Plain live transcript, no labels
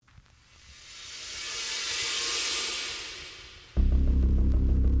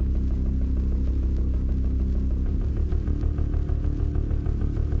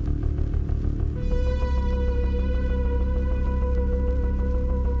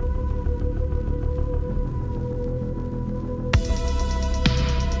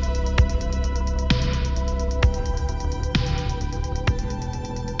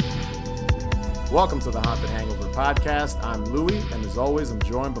Welcome to the Haunted Hangover Podcast. I'm Louie, and as always, I'm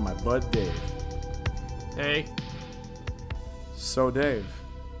joined by my bud Dave. Hey. So, Dave.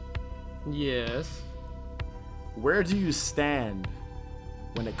 Yes. Where do you stand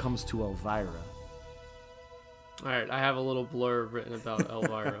when it comes to Elvira? Alright, I have a little blurb written about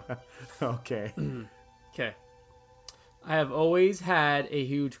Elvira. Okay. Okay. I have always had a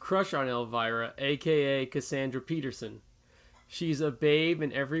huge crush on Elvira, aka Cassandra Peterson. She's a babe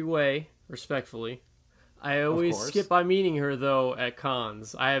in every way, respectfully. I always skip by meeting her, though, at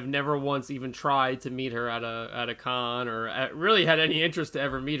cons. I have never once even tried to meet her at a con, or really had any interest to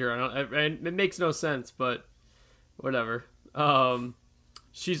ever meet her. It makes no sense, but whatever.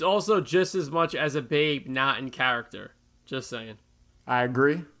 She's also just as much as a babe, not in character. Just saying. I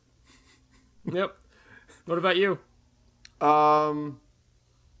agree. Yep. What about you?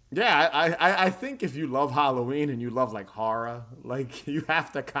 Yeah, I think if you love Halloween and you love like horror, like you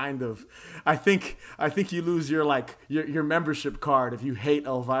have to kind of, I think you lose your your membership card if you hate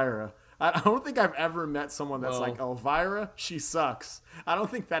Elvira. I don't think I've ever met someone that's like, Elvira, she sucks. I don't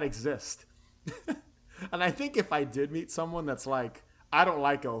think that exists. And I think if I did meet someone that's like, I don't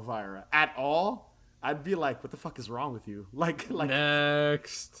like Elvira at all, I'd be like, what the fuck is wrong with you? Like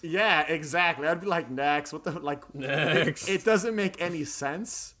next. Yeah, exactly. I'd be like, next. What the next? It doesn't make any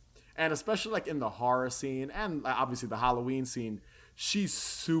sense. And especially like in the horror scene and obviously the Halloween scene, she's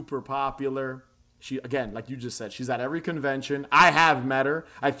super popular. She, again, like you just said, she's at every convention. I have met her.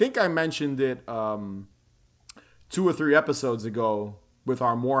 I think I mentioned it 2 or 3 episodes ago with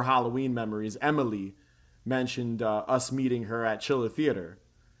our More Halloween Memories. Emily mentioned us meeting her at Chiller Theater.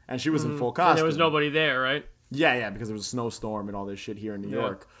 And she was in full costume. And there was nobody there, right? Yeah, because there was a snowstorm and all this shit here in New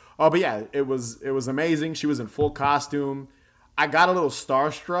York. Oh, but yeah, it was amazing. She was in full costume. I got a little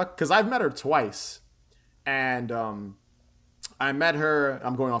starstruck because I've met her twice. And I met her,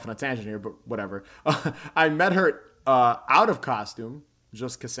 I'm going off on a tangent here, but whatever. I met her out of costume,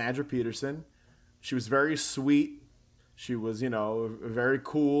 just Cassandra Peterson. She was very sweet. She was, very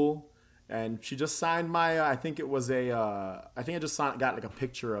cool. And she just signed my, I think it was I just got like a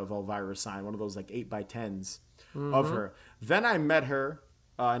picture of Elvira signed, one of those like 8x10s of her. Then I met her,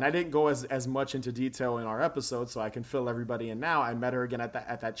 and I didn't go as much into detail in our episode, so I can fill everybody in now. I met her again at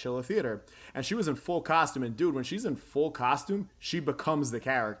that Chiller Theater, and she was in full costume. And dude, when she's in full costume, she becomes the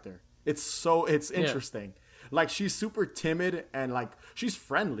character. It's interesting. Like she's super timid and like she's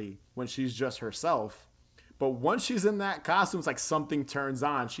friendly when she's just herself. But once she's in that costume, it's like something turns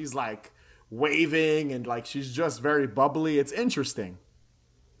on. She's like waving and like she's just very bubbly. It's interesting.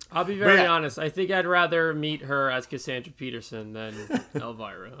 I'll be very honest. I think I'd rather meet her as Cassandra Peterson than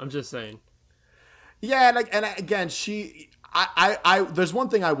Elvira. I'm just saying. Yeah, and again, there's one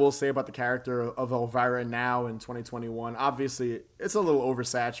thing I will say about the character of Elvira now in 2021. Obviously, it's a little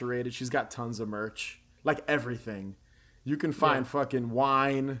oversaturated. She's got tons of merch, like everything. You can find fucking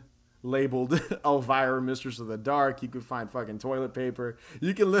wine labeled Elvira, Mistress of the Dark. You could find fucking toilet paper.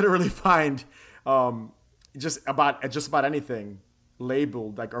 You can literally find just about anything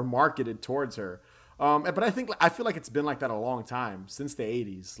labeled like or marketed towards her. But I feel like it's been like that a long time, since the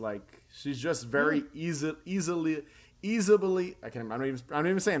 80s. Like she's just very easily I'm not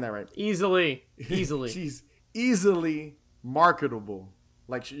even saying that right. Easily. She's easily marketable.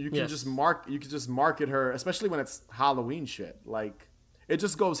 Like you can just market her, especially when it's Halloween shit. Like it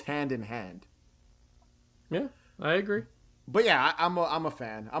just goes hand in hand. Yeah, I agree. But yeah, I'm a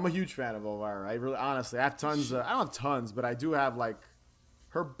fan. I'm a huge fan of Elvira. I really, honestly, I have tons. I don't have tons, but I do have like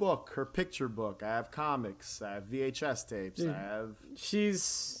her book, her picture book. I have comics. I have VHS tapes. Dude, I have. She's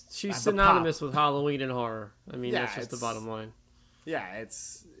synonymous with Halloween and horror. I mean, Yeah, that's just the bottom line. Yeah,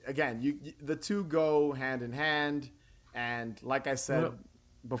 it's again, the two go hand in hand, and like I said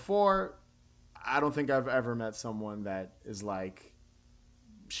before, I don't think I've ever met someone that is like,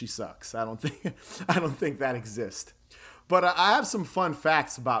 she sucks. I don't think that exists. But I have some fun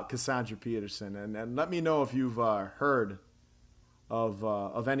facts about Cassandra Peterson, and let me know if you've heard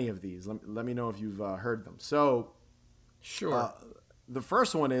of any of these. Let me know if you've heard them. So, sure. The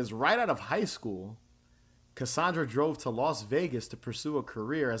first one is right out of high school, Cassandra drove to Las Vegas to pursue a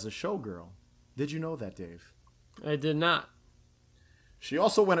career as a showgirl. Did you know that, Dave? I did not. She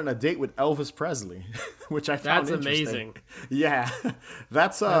also went on a date with Elvis Presley, which I found interesting. Amazing. Yeah,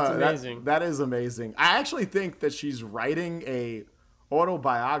 that's amazing. That is amazing. I actually think that she's writing a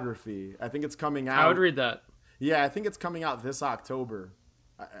autobiography. I think it's coming out. I would read that. Yeah, I think it's coming out this October,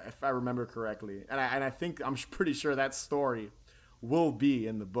 if I remember correctly. And I'm pretty sure that story will be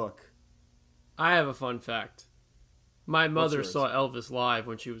in the book. I have a fun fact. My mother saw Elvis live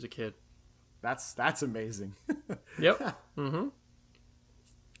when she was a kid. That's amazing. Yep. Mm-hmm.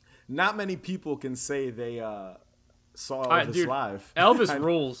 not many people can say they saw Elvis Dude, live. Elvis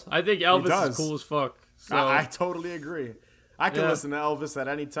rules. I think Elvis is does. cool as fuck. So I totally agree. I can Yeah. listen to Elvis at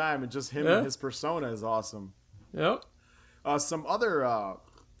any time, and just him Yeah. and his persona is awesome. yep. Some other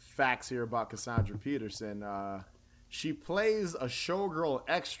facts here about Cassandra Peterson. She plays a showgirl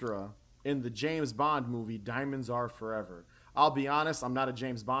extra in the James Bond movie Diamonds Are Forever. I'll be honest, I'm not a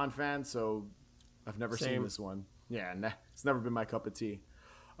James Bond fan, so I've never seen Same. this one. Yeah, it's never been my cup of tea.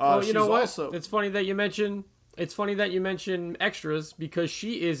 Well, you know she's what? also- It's funny that you mention. It's funny that you mention extras because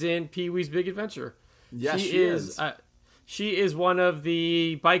she is in Pee Wee's Big Adventure. Yes, she is. She is one of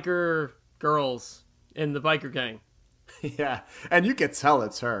the biker girls in the biker gang. Yeah, and you can tell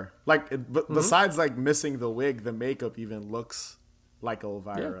it's her. Like, besides like missing the wig, the makeup even looks like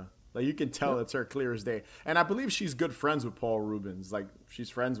Elvira. Yeah. Like you can tell it's her clear as day. And I believe she's good friends with Paul Rubens. Like she's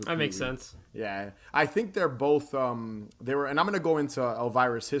friends with. That makes Pee-wee. sense. Yeah, I think they're both. They were, and I'm gonna go into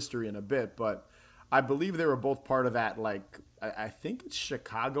Elvira's history in a bit, but I believe they were both part of that. Like I think it's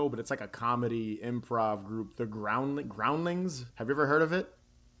Chicago, but it's like a comedy improv group, the Groundlings. Have you ever heard of it?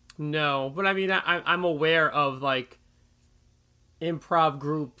 No, but I mean, I'm aware of like improv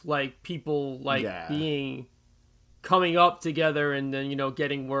group, like people like Yeah. being coming up together and then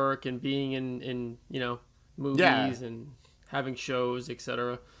getting work and being in movies Yeah. and having shows,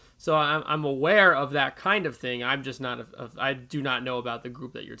 etc. So I'm aware of that kind of thing. I'm just not. I do not know about the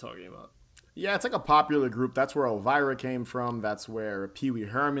group that you're talking about. Yeah, it's like a popular group. That's where Elvira came from. That's where Pee Wee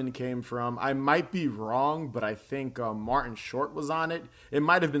Herman came from. I might be wrong, but I think Martin Short was on it. It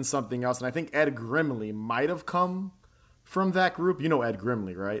might have been something else. And I think Ed Grimley might have come from that group. You know Ed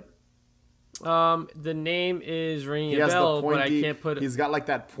Grimley, right? The name is ringing a bell, but I can't put it. He's got like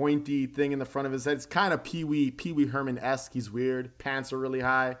that pointy thing in the front of his head. It's kind of Pee Wee Herman-esque. He's weird. Pants are really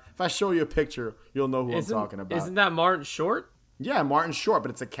high. If I show you a picture, you'll know who I'm talking about. Isn't that Martin Short? Yeah, Martin Short, but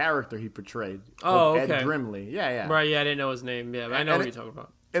it's a character he portrayed. Oh, Ed okay. Grimley. Yeah. Right, yeah, I didn't know his name. Yeah, but I know And what you're talking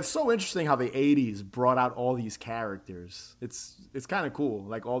about. It's so interesting how the 80s brought out all these characters. It's kind of cool.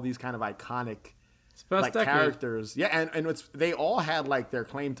 Like all these kind of iconic It's best like decade. characters. Yeah, and they all had like their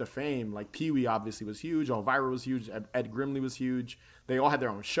claim to fame. Like Pee-wee obviously was huge. Elvira was huge. Ed Grimley was huge. They all had their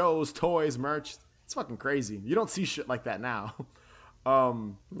own shows, toys, merch. It's fucking crazy. You don't see shit like that now.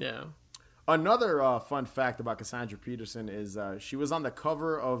 Yeah. Another fun fact about Cassandra Peterson is she was on the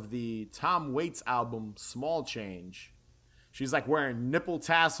cover of the Tom Waits album Small Change. She's like wearing nipple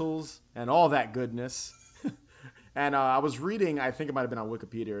tassels and all that goodness. And I was reading, I think it might have been on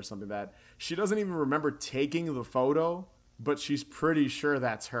Wikipedia or something, that she doesn't even remember taking the photo, but she's pretty sure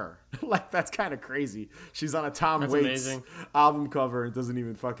that's her. Like, that's kind of crazy. She's on a Tom That's Waits amazing. album cover and doesn't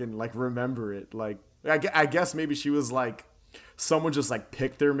even fucking, like, remember it. Like, I guess maybe she was like, someone just like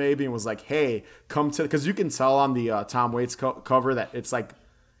picked her maybe and was like, hey, come to, because you can tell on the Tom Waits cover that it's like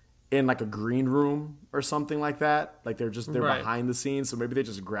in like a green room or something like that. Like they're Right. behind the scenes. So maybe they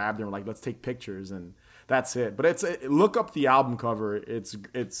just grabbed her and were like, let's take pictures, and that's it. But look up the album cover. It's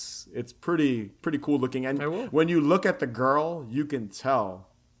pretty cool looking. And I will. when you look at the girl, you can tell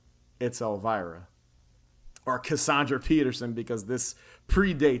it's Elvira or Cassandra Peterson, because this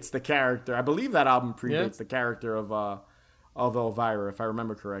predates the character. I believe that album predates the character of Elvira, if I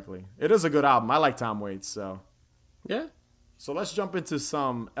remember correctly. It is a good album. I like Tom Waits, so. Yeah. So let's jump into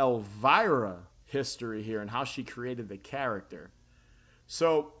some Elvira history here and how she created the character.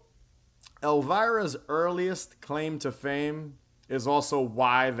 So Elvira's earliest claim to fame is also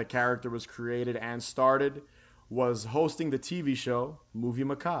why the character was created and started, was hosting the TV show Movie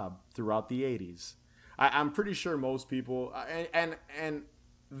Macabre throughout the 80s. I'm pretty sure most people, and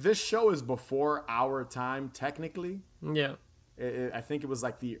this show is before our time technically. Yeah. I think it was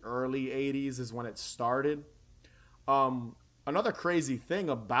like the early 80s is when it started. Another crazy thing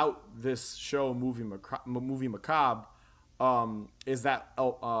about this show, Movie Macabre, is that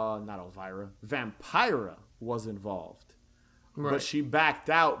not Elvira, Vampira was involved. Right. But she backed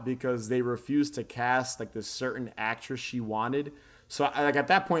out because they refused to cast like this certain actress she wanted. So like at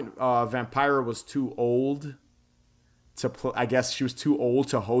that point, Vampira was too old to play. I guess she was too old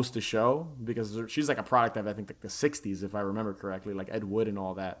to host the show, because she's like a product of, I think, like the 60s, if I remember correctly, like Ed Wood and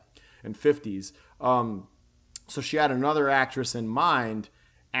all that, and 50s. So she had another actress in mind,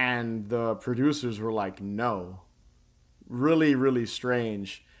 and the producers were like, no. Really, really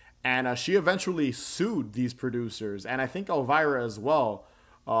strange. And she eventually sued these producers, and I think Elvira as well,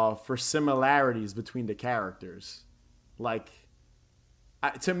 for similarities between the characters. Like,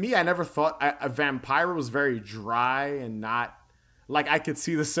 to me, I never thought a Vampira was very dry and not, like, I could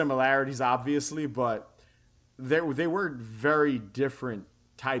see the similarities obviously, but they were very different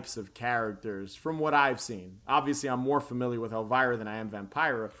types of characters from what I've seen. Obviously, I'm more familiar with Elvira than I am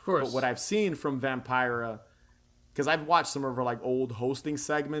Vampira. Of course. But what I've seen from Vampira, because I've watched some of her like old hosting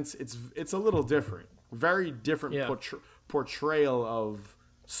segments, it's a little different. Very different portrayal of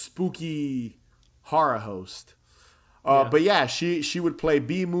spooky horror host. But yeah, she would play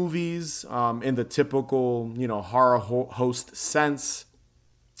B movies in the typical, horror host sense.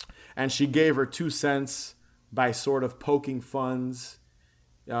 And she gave her 2 cents by sort of poking funs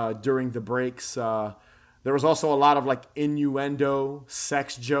during the breaks. There was also a lot of like innuendo,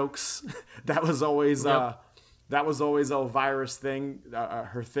 sex jokes. That was always Elvira's thing,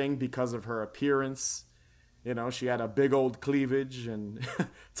 her thing, because of her appearance. She had a big old cleavage and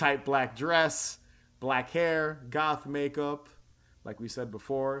tight black dress, black hair, goth makeup. Like we said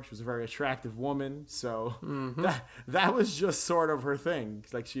before, she was a very attractive woman. So that was just sort of her thing.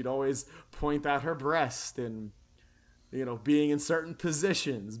 Like she'd always point out her breast and, being in certain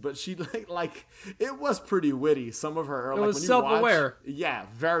positions. But she like it was pretty witty. Some of her, it like was when you self-aware. Yeah,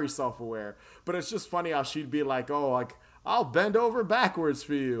 very self-aware. But it's just funny how she'd be like, oh, like, I'll bend over backwards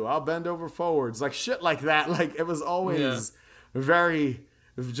for you. I'll bend over forwards. Like shit like that. Like it was always very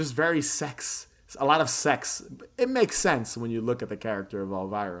sex. A lot of sex. It makes sense when you look at the character of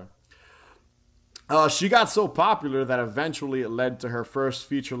Elvira. She got so popular that eventually it led to her first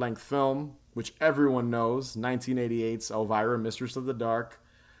feature-length film, which everyone knows, 1988's Elvira, Mistress of the Dark.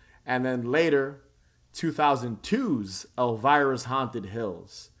 And then later, 2002's Elvira's Haunted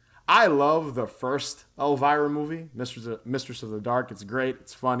Hills. I love the first Elvira movie, Mistress of the Dark. It's great.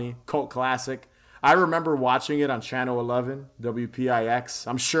 It's funny. Cult classic. I remember watching it on Channel 11, WPIX.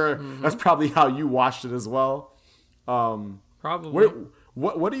 I'm sure that's probably how you watched it as well. Probably.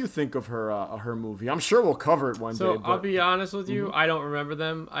 What do you think of her movie? I'm sure we'll cover it one day. So I'll be honest with you, I don't remember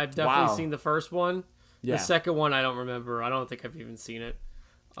them. I've definitely seen the first one. Yeah. The second one I don't remember. I don't think I've even seen it.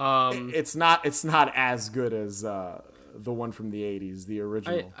 It's not as good as the one from the 80s, the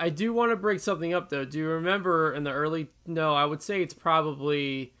original. I do want to break something up though. Do you remember in the early? No, I would say it's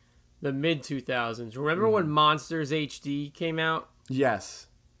probably the mid 2000s. Remember when Monsters HD came out? Yes.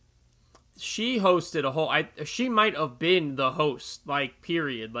 She hosted a whole. She might have been the host, like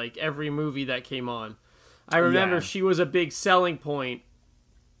period, like every movie that came on. I remember she was a big selling point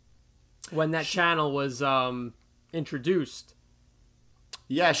when that channel was introduced.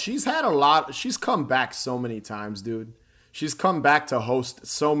 Yeah, she's had a lot. She's come back so many times, dude. She's come back to host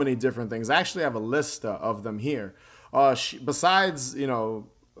so many different things. I actually have a list of them here. Besides,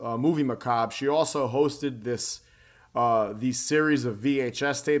 Movie Macabre, she also hosted these series of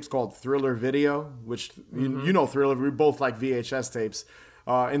VHS tapes called Thriller Video, which you know Thriller. We both like VHS tapes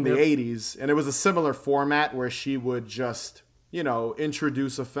in the 80s, and it was a similar format where she would just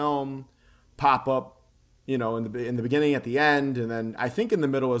introduce a film, pop up in the beginning, at the end, and then I think in the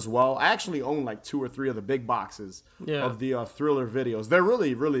middle as well. I actually own like 2 or 3 of the big boxes of the Thriller videos. They're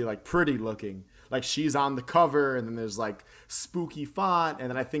really, really like pretty looking. Like she's on the cover, and then there's like spooky font, and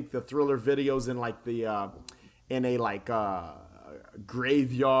then I think the Thriller videos in like the in a like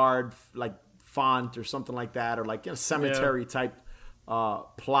graveyard like font or something like that, or like cemetery type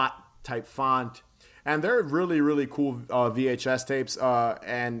plot type font. And they're really, really cool VHS tapes.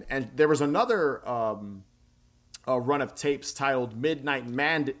 And there was another run of tapes titled Midnight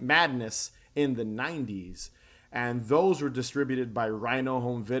Madness in the 90s. And those were distributed by Rhino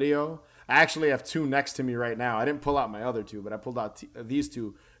Home Video. I actually have 2 next to me right now. I didn't pull out my other 2, but I pulled out these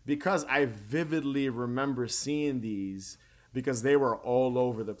 2 because I vividly remember seeing these because they were all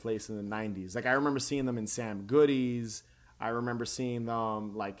over the place in the 90s. Like I remember seeing them in Sam Goodies. I remember seeing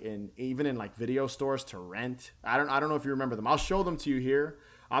them like even in like video stores to rent. I don't know if you remember them. I'll show them to you here.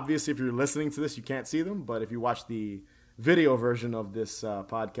 Obviously, if you're listening to this, you can't see them, but if you watch the video version of this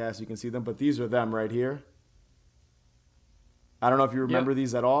podcast, you can see them. But these are them right here. I don't know if you remember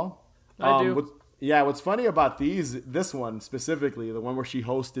these at all. I do. What's funny about this one specifically, the one where she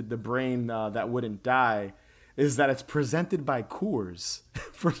hosted The Brain That Wouldn't Die, is that it's presented by Coors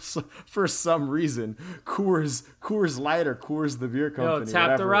for some reason. Coors Light or Coors the beer company.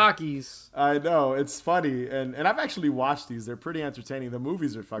 Tap the Rockies. I know, it's funny, and I've actually watched these. They're pretty entertaining. The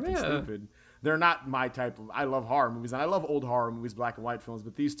movies are fucking stupid. They're not my type of. I love horror movies, and I love old horror movies, black and white films.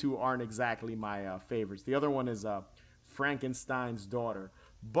 But these 2 aren't exactly my favorites. The other one is Frankenstein's Daughter,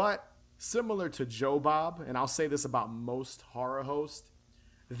 but similar to Joe Bob, and I'll say this about most horror hosts,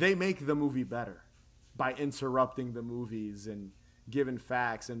 they make the movie better by interrupting the movies and giving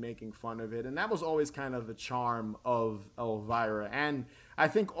facts and making fun of it. And that was always kind of the charm of Elvira. And I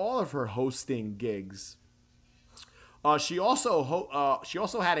think all of her hosting gigs. She also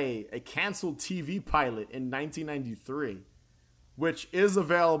had a canceled TV pilot in 1993 which is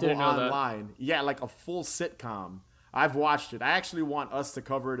available Didn't know that. online. Yeah, like a full sitcom. I've watched it. I actually want us to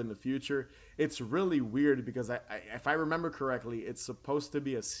cover it in the future. It's really weird because if I remember correctly, it's supposed to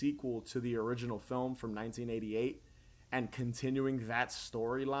be a sequel to the original film from 1988 and continuing that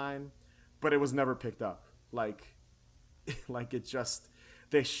storyline, but it was never picked up. Like it just,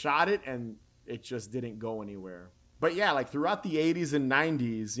 they shot it and it just didn't go anywhere. But yeah, like throughout the 80s and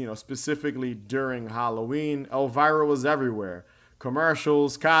 90s, you know, specifically during Halloween, Elvira was everywhere.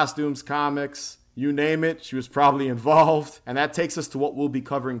 Commercials, costumes, comics, you name it, she was probably involved. And that takes us to what we'll be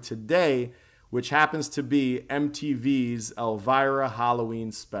covering today, which happens to be MTV's Elvira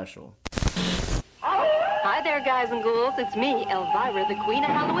Halloween special. Hi there, guys and ghouls. It's me, Elvira, the Queen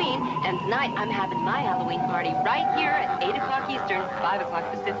of Halloween, and tonight I'm having my Halloween party right here at 8 o'clock Eastern, 5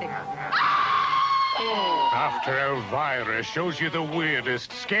 o'clock Pacific. After Elvira shows you the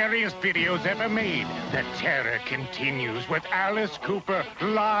weirdest, scariest videos ever made, the terror continues with Alice Cooper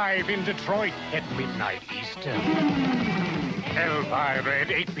live in Detroit at midnight Eastern. Elvira at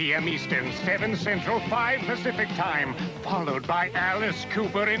 8 p.m. Eastern, 7 Central, 5 Pacific time, followed by Alice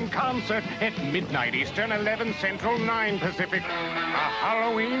Cooper in concert at midnight Eastern, 11 Central, 9 Pacific. A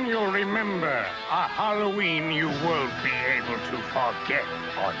Halloween you'll remember. A Halloween you won't be able to forget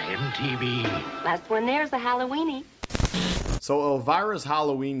on MTV. Last one there's a Halloweenie. So Elvira's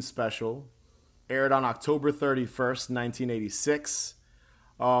Halloween special aired on October 31st, 1986,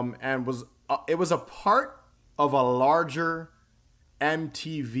 and it was a part of a larger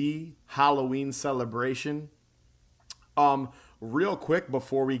MTV Halloween celebration. Real quick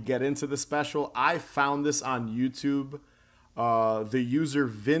before we get into the special, I found this on YouTube. The user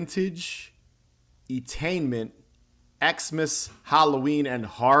Vintage Etainment Xmas Halloween and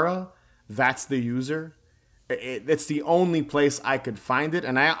Horror. That's the user. It's the only place I could find it,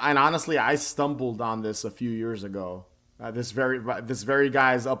 and honestly I stumbled on this a few years ago. This very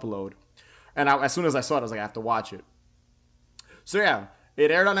guy's upload, and as soon as I saw it, I was like, I have to watch it. So yeah, it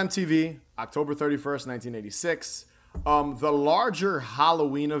aired on MTV October 31st, 1986. The larger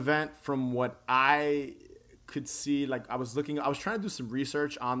Halloween event, from what I could see, like I was trying to do some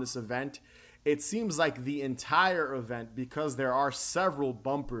research on this event. It seems like the entire event, because there are several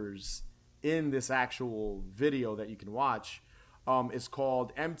bumpers in this actual video that you can watch, is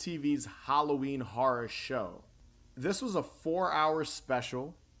called MTV's Halloween Horror Show. This was a 4-hour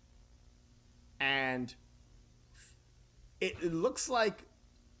special, and it looks like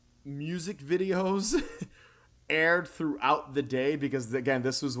music videos aired throughout the day, because again,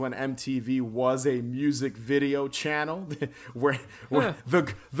 this was when MTV was a music video channel, where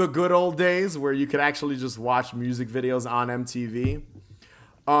the good old days where you could actually just watch music videos on MTV.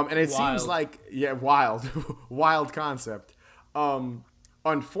 And it seems like, yeah, wild concept.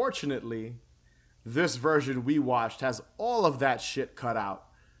 Unfortunately, this version we watched has all of that shit cut out.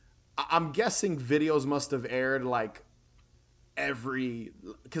 I'm guessing videos must have aired like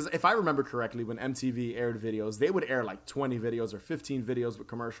because if I remember correctly, when MTV aired videos, they would air like 20 videos or 15 videos with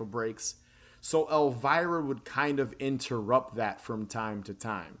commercial breaks. So Elvira would kind of interrupt that from time to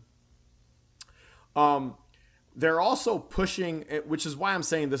time. They're also pushing, which is why I'm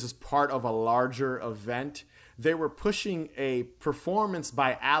saying this is part of a larger event. They were pushing a performance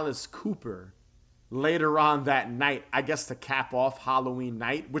by Alice Cooper later on that night, I guess to cap off Halloween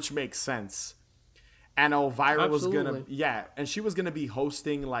night, which makes sense. And Elvira was she was gonna be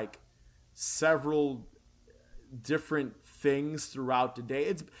hosting like several different things throughout the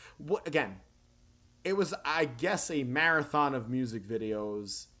day. It was, I guess, a marathon of music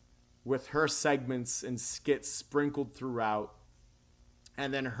videos with her segments and skits sprinkled throughout,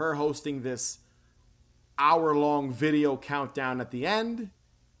 and then her hosting this hour-long video countdown at the end,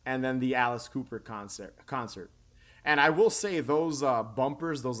 and then the Alice Cooper concert. And I will say those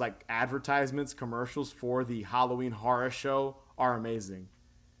bumpers, those like advertisements, commercials for the Halloween Horror Show are amazing.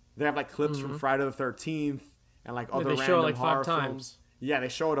 They have like clips from Friday the 13th and like other random show it like horror 5 times. films. Yeah, they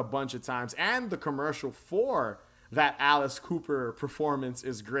show it a bunch of times. And the commercial for that Alice Cooper performance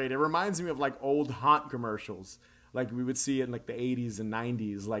is great. It reminds me of like old haunt commercials, like we would see in like the 80s and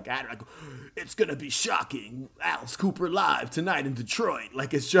 90s. Like it's gonna be shocking, Alice Cooper live tonight in Detroit.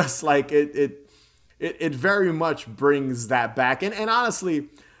 Like it's just like it very much brings that back. And honestly,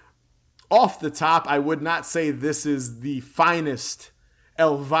 off the top, I would not say this is the finest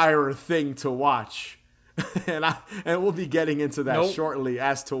Elvira thing to watch. and we'll be getting into that shortly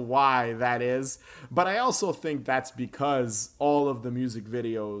as to why that is. But I also think that's because all of the music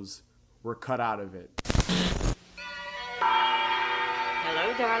videos were cut out of it.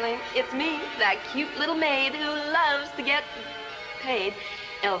 Hello, darling. It's me, that cute little maid who loves to get paid.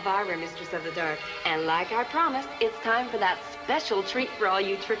 Elvira, Mistress of the Dark. And like I promised, it's time for that special treat for all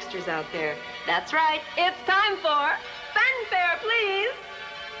you tricksters out there. That's right, it's time for fanfare, please.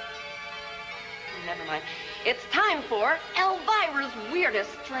 Never mind. It's time for Elvira's weirdest,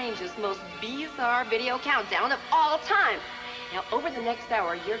 strangest, most bizarre video countdown of all time. Now, over the next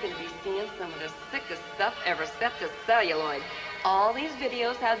hour, you're going to be seeing some of the sickest stuff ever set to celluloid. All these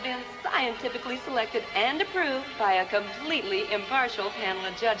videos have been scientifically selected and approved by a completely impartial panel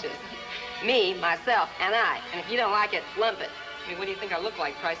of judges. Me, myself, and I. And if you don't like it, lump it. I mean, what do you think I look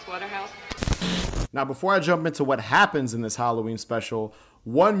like, Price Waterhouse? Now, before I jump into what happens in this Halloween special,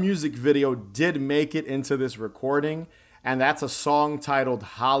 one music video did make it into this recording, and that's a song titled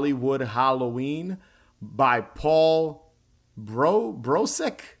Hollywood Halloween by Paul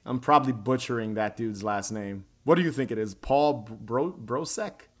Brosek. I'm probably butchering that dude's last name. What do you think it is? Paul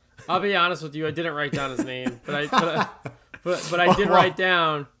Brosek? I'll be honest with you, I didn't write down his name, but I did write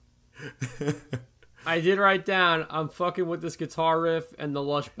down. I did write down. I'm fucking with this guitar riff and the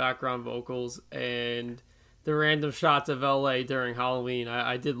lush background vocals and the random shots of LA during Halloween.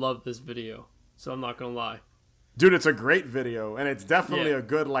 I did love this video, so I'm not gonna lie. Dude, it's a great video, and it's definitely a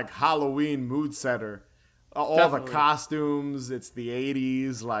good like Halloween mood setter. All definitely. The costumes, it's the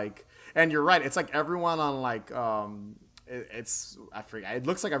 80s, like, and you're right, it's like everyone on like I forget, it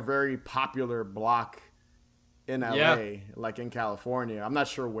looks like a very popular block in LA, like in California. I'm not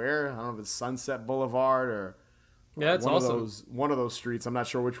sure where. I don't know if it's Sunset Boulevard or it's awesome. One of those streets. I'm not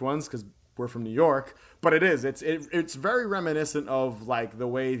sure which ones because we're from New York, but it is. It's very reminiscent of like the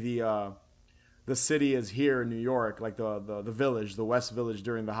way the city is here in New York, like the village, the West Village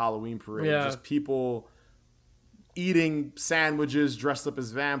during the Halloween parade. Yeah. Just people eating sandwiches dressed up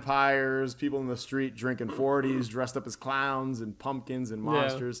as vampires, people in the street drinking 40s dressed up as clowns and pumpkins and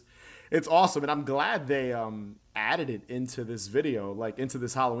monsters. Yeah. It's awesome, and I'm glad they added it into this video, like into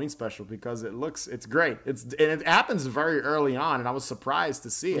this Halloween special, because it's great. And it happens very early on, and I was surprised to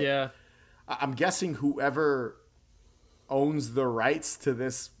see it. Yeah. I'm guessing whoever owns the rights to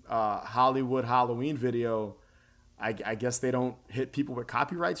this Hollywood Halloween video, I guess they don't hit people with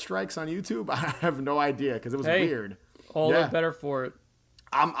copyright strikes on YouTube. I have no idea because it was weird. All the better for it.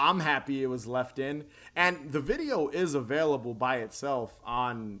 I'm happy it was left in, and the video is available by itself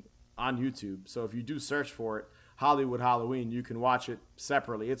on YouTube. So if you do search for it, Hollywood Halloween, you can watch it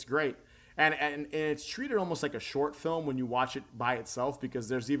separately. It's great. And it's treated almost like a short film when you watch it by itself, because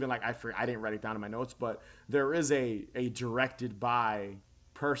there's even like I didn't write it down in my notes, but there is a directed by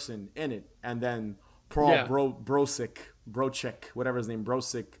person in it, and then Paul Brosek, whatever his name,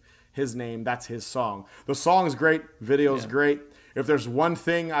 his name, that's his song. The song's great, video's great. If there's one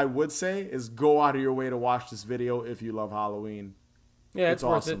thing I would say is go out of your way to watch this video if you love Halloween. Yeah, it's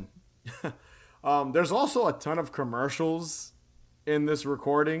awesome. There's also a ton of commercials in this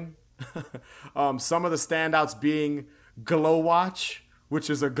recording. Some of the standouts being Glow Watch, which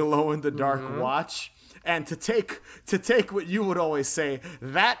is a glow-in-the-dark watch. And to take what you would always say,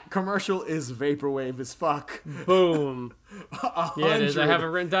 that commercial is vaporwave as fuck. Boom. Yeah, it is. I have it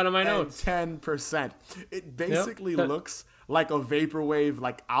written down in my notes. 10%. It basically looks like a vaporwave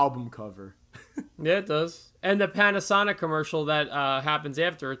like album cover. Yeah, it does. And the Panasonic commercial that happens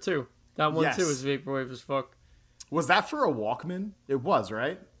after it too. That one too is vaporwave as fuck. Was that for a Walkman? It was,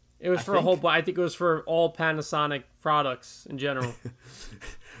 right? It was for a whole. I think it was for all Panasonic products in general.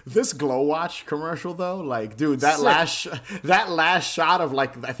 This Glow Watch commercial though, like, dude, that last shot of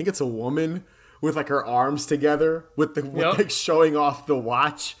like, I think it's a woman with like her arms together with like showing off the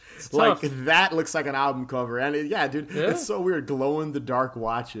watch. It's like tough. That looks like an album cover, and it's so weird. Glow in the dark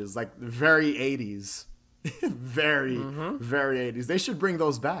watches, like very 80s, very 80s. They should bring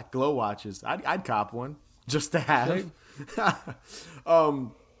those back. Glow watches. I'd cop one just to have.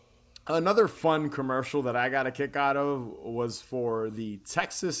 Another fun commercial that I got a kick out of was for the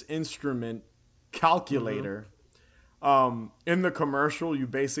Texas Instrument calculator. In the commercial, you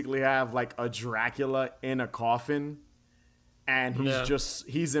basically have like a Dracula in a coffin, and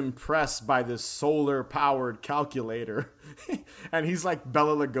he's impressed by this solar powered calculator. And he's like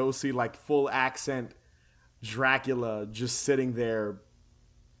Bela Lugosi, like full accent Dracula, just sitting there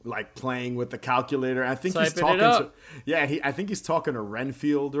like playing with the calculator. I think he's talking to I think he's talking to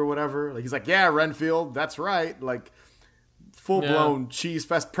Renfield or whatever. Like he's like, yeah, Renfield, that's right. Like full blown cheese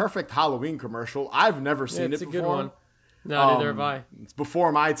fest, perfect Halloween commercial. I've never seen it before. It's a good one. No, neither have I. It's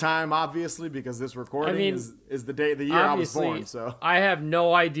before my time, obviously, because this recording is the day, the year I was born. So I have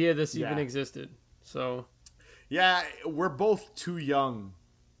no idea this even existed. So yeah, we're both too young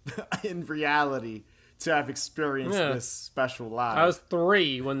in reality to have experienced this special live. I was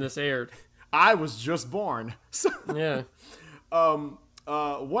 3 when this aired. I was just born. So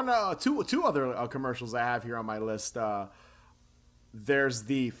Two other commercials I have here on my list. There's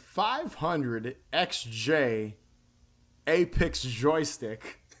the 500 XJ Apex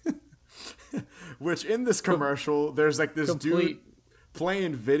joystick, which in this commercial, there's like this dude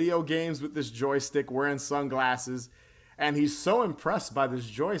playing video games with this joystick, wearing sunglasses, and he's so impressed by this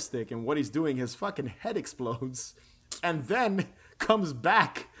joystick and what he's doing, his fucking head explodes, and then comes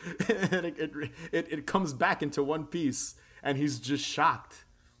back, and it comes back into one piece, and he's just shocked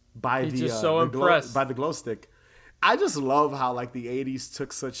by by the glow stick. I just love how like the 80s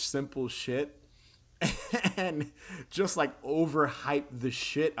took such simple shit and just like overhyped the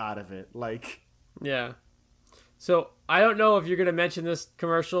shit out of it. Like, yeah. So I don't know if you're going to mention this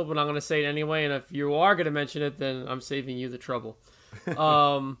commercial, but I'm going to say it anyway. And if you are going to mention it, then I'm saving you the trouble.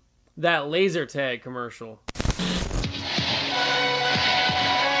 That laser tag commercial.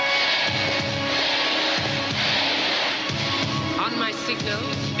 On my signal,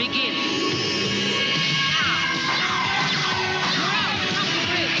 begin.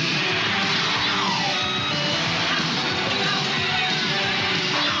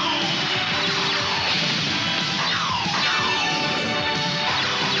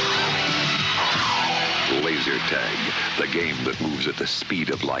 Laser tag, the game that moves at the speed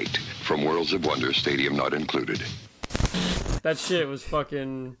of light. From Worlds of Wonder, stadium not included. That shit was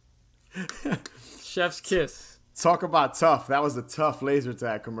fucking chef's kiss. Talk about tough. That was a tough laser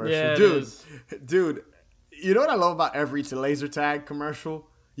tag commercial. Yeah, dude, you know what I love about every laser tag commercial?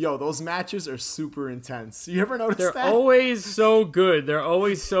 Yo, those matches are super intense. You ever notice that? They're always so good. They're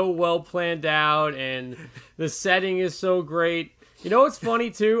always so well planned out, and the setting is so great. You know what's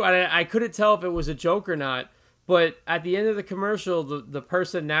funny, too? I couldn't tell if it was a joke or not, but at the end of the commercial, the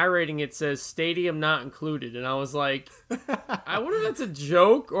person narrating it says, stadium not included. And I was like, I wonder if that's a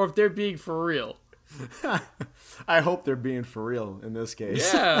joke or if they're being for real. I hope they're being for real in this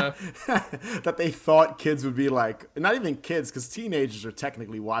case. Yeah. That they thought kids would be like, not even kids, because teenagers are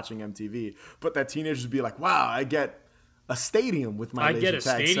technically watching MTV, but that teenagers would be like, wow, I get a stadium with my laser tag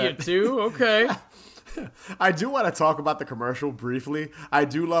set. I get a stadium too? Okay. I do want to talk about the commercial briefly. I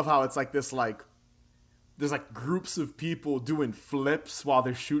do love how it's like this, like, there's like groups of people doing flips while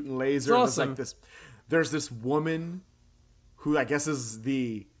they're shooting laser. Awesome. There's this woman who I guess is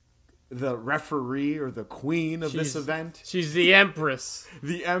the referee or the queen of this event. She's the empress.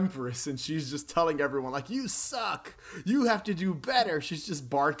 The empress, and she's just telling everyone, like, you suck. You have to do better. She's just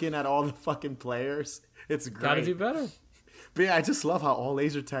barking at all the fucking players. It's great. Gotta do better. But yeah, I just love how all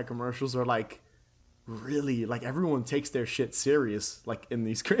laser tag commercials are like, really, like, everyone takes their shit serious, like in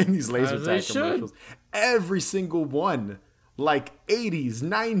these laser tag commercials. Every single one, like 80s,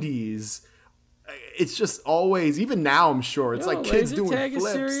 90s. It's just always, even now, I'm sure it's like kids doing flips.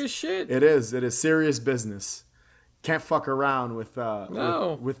 Is serious shit. It is serious business. Can't fuck around with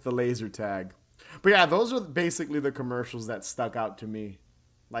the laser tag. But yeah, those are basically the commercials that stuck out to me.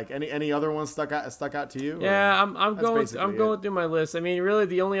 Like any other ones stuck out to you? Yeah, I'm going through my list. I mean, really,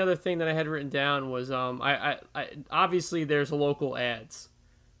 the only other thing that I had written down was I obviously there's local ads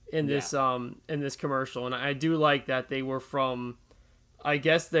in this commercial, and I do like that they were from, I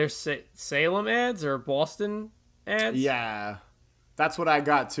guess they're Salem ads or Boston ads. Yeah, that's what I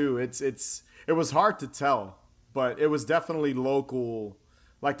got too. It was hard to tell, but it was definitely local.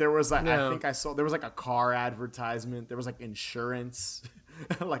 Like there was like I think I saw there was like a car advertisement. There was like insurance.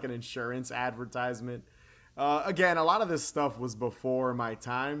 Like an insurance advertisement. Again, a lot of this stuff was before my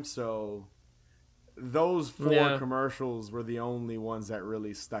time, so those four commercials were the only ones that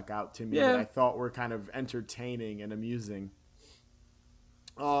really stuck out to me that I thought were kind of entertaining and amusing.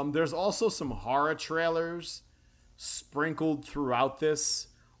 There's also some horror trailers sprinkled throughout this.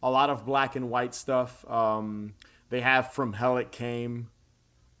 A lot of black and white stuff. They have From Hell It Came.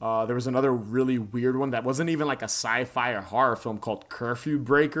 There was another really weird one that wasn't even like a sci-fi or horror film called Curfew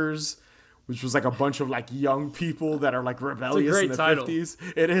Breakers, which was like a bunch of like young people that are like rebellious in the 50s.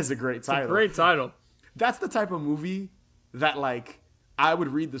 It is a great title. It's a great title. That's the type of movie that like I would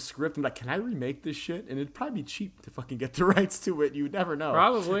read the script and be like, can I remake this shit? And it'd probably be cheap to fucking get the rights to it. You would never know.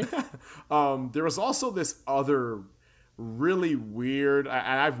 Probably. There was also this other really weird,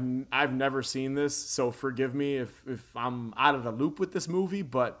 and I've never seen this, so forgive me if I'm out of the loop with this movie,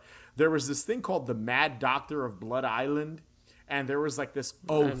 but there was this thing called the Mad Doctor of Blood Island, and there was like this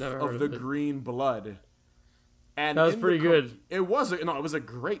oath of the green blood. And that was pretty good. It was a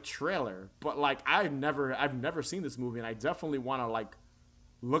great trailer, but like I've never seen this movie, and I definitely want to like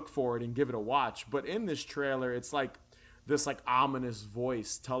look for it and give it a watch. But in this trailer, it's like this like ominous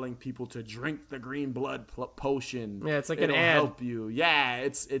voice telling people to drink the green blood potion. Yeah, it's like It'll an ad. help you. Yeah,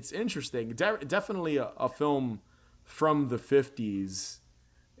 it's interesting. Definitely a film from the 50s.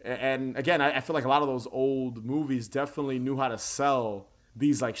 And again, I feel like a lot of those old movies definitely knew how to sell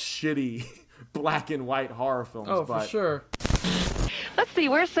these like shitty black and white horror films. Oh, for sure. Let's see,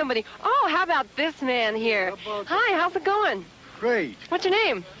 where's somebody? Oh, how about this man here? Hi, how's it going? Great. What's your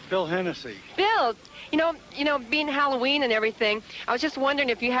name? Bill Hennessy. Bill. You know, being Halloween and everything, I was just wondering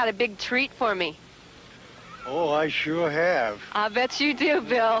if you had a big treat for me. Oh, I sure have. I bet you do,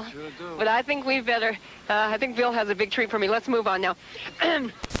 Bill. Sure do. But I think we better, I think Bill has a big treat for me. Let's move on now.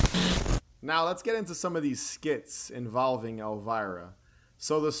 Now let's get into some of these skits involving Elvira.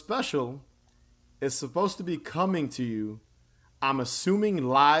 So the special is supposed to be coming to you, I'm assuming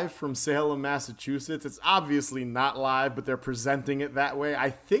live from Salem, Massachusetts. It's obviously not live, but they're presenting it that way.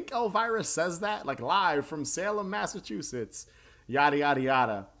 I think Elvira says that, like live from Salem, Massachusetts. Yada, yada,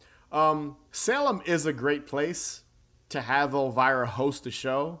 yada. Salem is a great place to have Elvira host a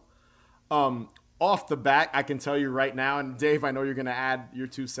show. Off the bat, I can tell you right now, and Dave, I know you're going to add your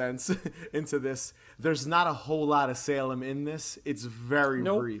 2 cents into this. There's not a whole lot of Salem in this. It's very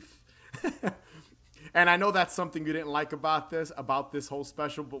brief. And I know that's something you didn't like about this whole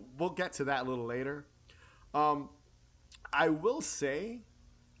special, but we'll get to that a little later. I will say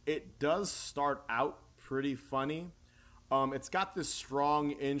it does start out pretty funny. It's got this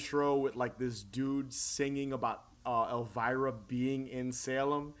strong intro with like this dude singing about Elvira being in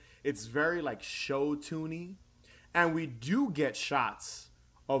Salem. It's very like show tuney, and we do get shots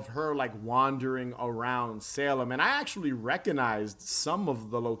of her like wandering around Salem, and I actually recognized some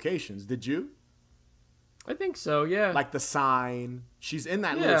of the locations. Did you? I think so, yeah. Like the sign. She's in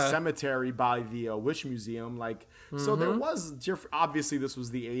that little cemetery by the Wish Museum. Like, so there was, obviously this was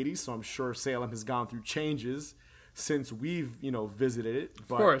the 80s, so I'm sure Salem has gone through changes since we've, visited it.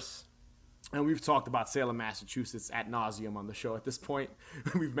 But, of course. And we've talked about Salem, Massachusetts ad nauseum on the show at this point.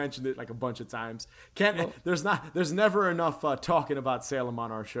 We've mentioned it like a bunch of times. There's never enough talking about Salem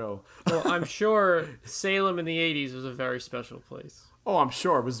on our show. Well, I'm sure Salem in the 80s was a very special place. Oh, I'm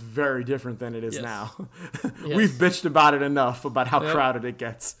sure it was very different than it is now. Yes. We've bitched about it enough about how crowded it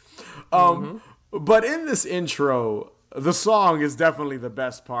gets. But in this intro, the song is definitely the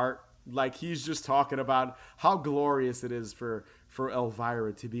best part. Like, he's just talking about how glorious it is for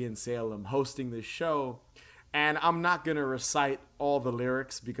Elvira to be in Salem hosting this show. And I'm not going to recite all the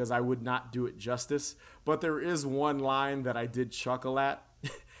lyrics because I would not do it justice. But there is one line that I did chuckle at.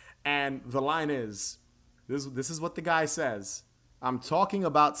 And the line is, this is what the guy says. I'm talking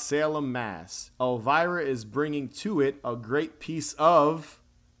about Salem, Mass. Elvira is bringing to it a great piece of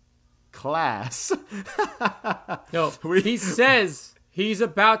class. No, he says he's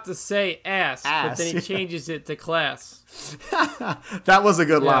about to say ass, but then he changes it to class. That was a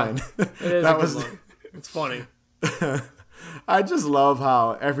good line. It is a good line. It's funny. I just love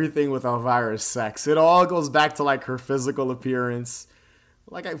how everything with Elvira is sex. It all goes back to like her physical appearance.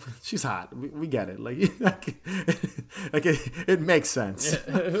 Like, she's hot. We get it. Like it makes sense.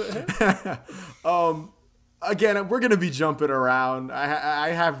 Again, we're gonna be jumping around. I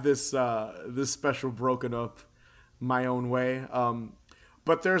have this special broken up my own way.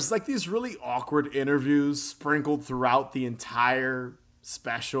 But there's like these really awkward interviews sprinkled throughout the entire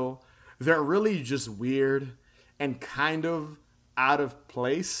special. They're really just weird and kind of out of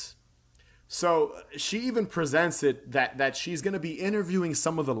place. So she even presents it that she's going to be interviewing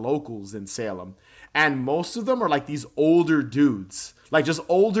some of the locals in Salem. And most of them are like these older dudes, like just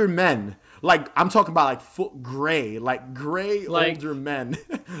older men. Like, I'm talking about like gray older men.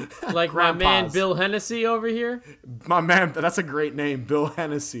 Like my man Bill Hennessy over here? My man, that's a great name, Bill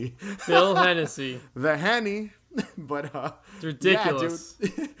Hennessy. Bill Hennessy. The Henny. But it's ridiculous.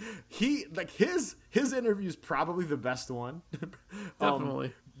 Yeah, dude. His interview is probably the best one.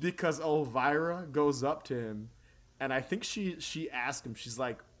 Definitely. Because Elvira goes up to him, and I think she asked him, she's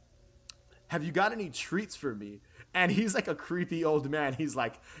like, have you got any treats for me? And he's like a creepy old man. He's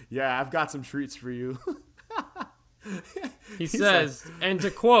like, yeah, I've got some treats for you. He says, like, and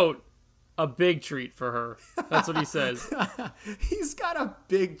to quote, a big treat for her. That's what he says. He's got a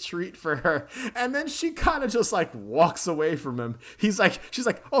big treat for her. And then she kind of just like walks away from him. She's like,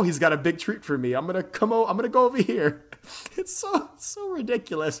 oh, he's got a big treat for me. I'm going to go over here. It's so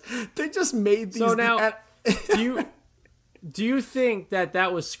ridiculous. They just made these. So now, do you think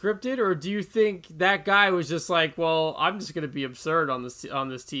that was scripted, or do you think that guy was just like, well, I'm just going to be absurd on this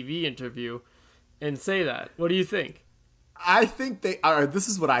TV interview and say that? What do you think? I think this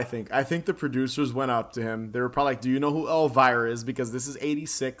is what I think. I think the producers went up to him. They were probably like, do you know who Elvira is? Because this is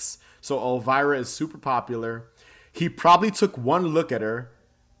 86, so Elvira is super popular. He probably took one look at her,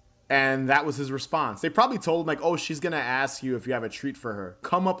 and that was his response. They probably told him, like, oh, she's going to ask you if you have a treat for her.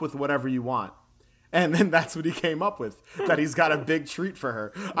 Come up with whatever you want. And then that's what he came up with, that he's got a big treat for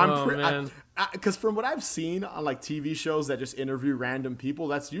her. Because from what I've seen on like TV shows that just interview random people,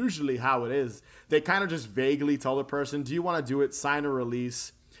 that's usually how it is. They kind of just vaguely tell the person, do you want to do it? Sign a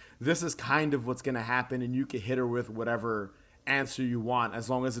release. This is kind of what's going to happen, and you can hit her with whatever answer you want, as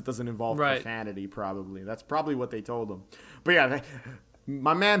long as it doesn't involve profanity, probably. That's probably what they told him. But yeah,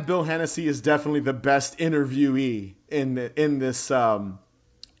 my man Bill Hennessy is definitely the best interviewee in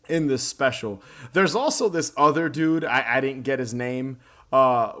this special. There's also this other dude, I didn't get his name,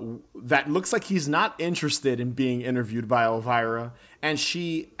 that looks like he's not interested in being interviewed by Elvira, and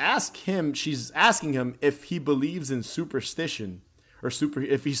she's asking him if he believes in superstition,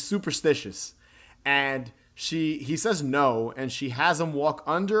 if he's superstitious, and he says no, and she has him walk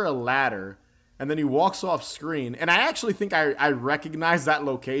under a ladder, and then he walks off screen, and I actually think I recognize that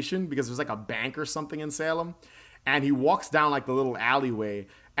location because there's like a bank or something in Salem, and he walks down like the little alleyway,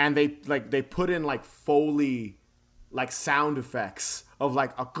 and they put in like Foley like sound effects of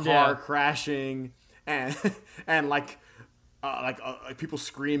like a car crashing and like people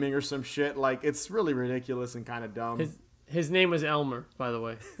screaming or some shit. Like, it's really ridiculous and kind of dumb. His name was Elmer, by the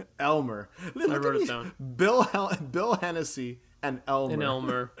way. Elmer. I wrote it down. Bill Hennessy and Elmer. And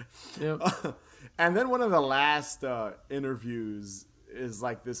Elmer. Yep. And then one of the last interviews is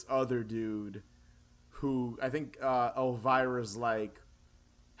like this other dude who I think Elvira's like,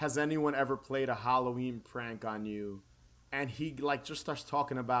 has anyone ever played a Halloween prank on you? And he like just starts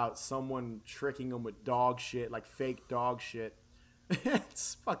talking about someone tricking him with dog shit, like fake dog shit.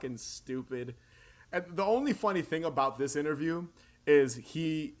 It's fucking stupid. And the only funny thing about this interview is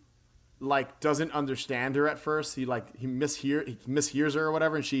he like doesn't understand her at first. He mishears her or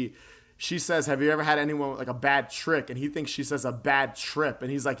whatever, and she says, "Have you ever had anyone with like a bad trick?" And he thinks she says a bad trip,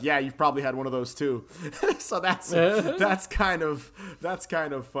 and he's like, "Yeah, you've probably had one of those too." So that's kind of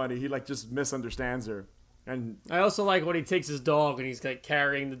funny. He like just misunderstands her. And I also like when he takes his dog and he's like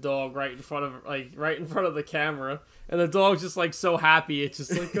carrying the dog right in front of the camera, and the dog's just like so happy. It's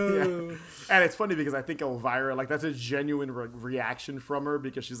just like, oh. Yeah. And it's funny because I think Elvira, like, that's a genuine reaction from her,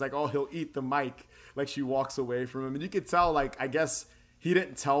 because she's like, "Oh, he'll eat the mic." Like, she walks away from him, and you could tell, like, I guess he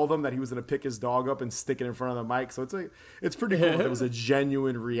didn't tell them that he was gonna pick his dog up and stick it in front of the mic. So it's pretty cool. It was a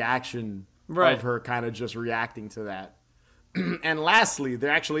genuine reaction of her kind of just reacting to that. And lastly,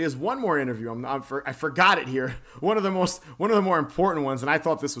 there actually is one more interview. I forgot it here. One of the more important ones, and I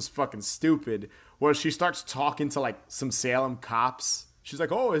thought this was fucking stupid, was she starts talking to like some Salem cops. She's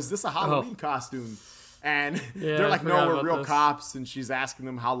like, "Oh, is this a Halloween costume?" And they're like, "No, we're real cops." And she's asking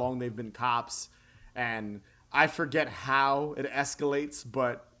them how long they've been cops. And I forget how it escalates,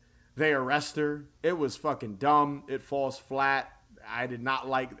 but they arrest her. It was fucking dumb. It falls flat. I did not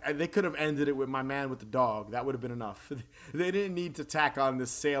like. They could have ended it with my man with the dog. That would have been enough. They didn't need to tack on this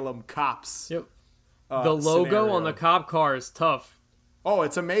Salem cops. Yep. The logo scenario on the cop car is tough. Oh,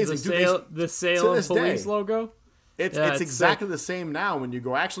 it's amazing. The Salem police logo. It's exactly the same now when you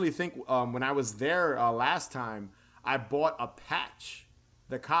go. I actually think when I was there last time, I bought a patch.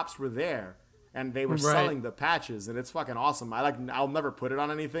 The cops were there, and they were selling the patches, and it's fucking awesome. I'll never put it on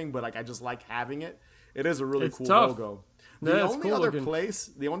anything, but like I just like having it. It is a really cool logo. The only other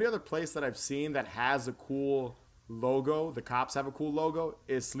place that I've seen that has a cool logo, the cops have a cool logo,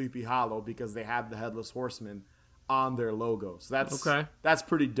 is Sleepy Hollow, because they have the Headless Horseman on their logo. So that's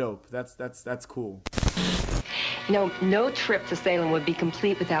pretty dope. That's cool. No trip to Salem would be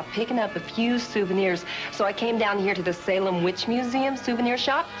complete without picking up a few souvenirs. So I came down here to the Salem Witch Museum souvenir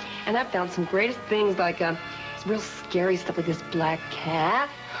shop, and I found some greatest things like some real scary stuff like this black cat.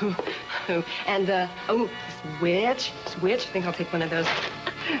 And this witch. I think I'll take one of those.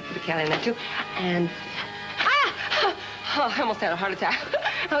 Put the cat in there too. And I almost had a heart attack.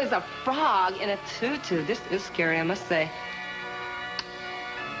 Oh, there's a frog in a tutu. This is scary, I must say.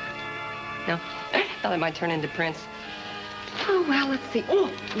 No, thought I might turn into Prince. Oh, well, let's see.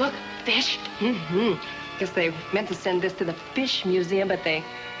 Oh, look, fish. Guess they meant to send this to the Fish Museum, but they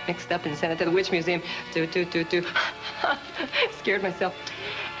mixed up and sent it to the Witch Museum. Scared myself.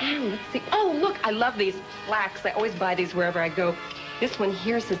 And let's see. Oh, look, I love these plaques. I always buy these wherever I go. This one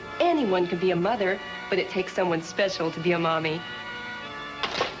here says anyone can be a mother, but it takes someone special to be a mommy.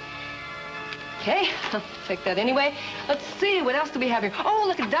 Okay, I'll take that anyway. Let's see, what else do we have here? Oh,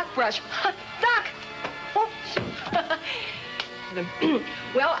 look, a duck brush. Duck! Oh.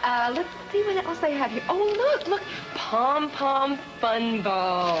 Well, let's see what else I have here. Oh, look, pom-pom fun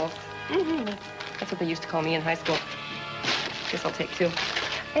balls. That's what they used to call me in high school. Guess I'll take two.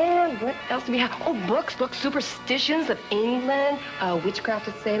 And what else do we have? Oh, books, Superstitions of England, Witchcraft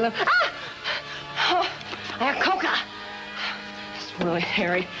at Salem. I have coca. Just really,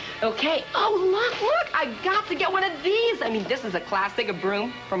 Harry. Okay. Oh, look, I've got to get one of these. I mean, this is a classic, a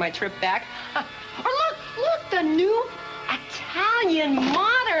broom for my trip back. Or look, the new Italian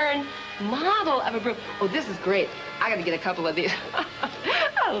modern model of a broom. Oh, this is great. I got to get a couple of these.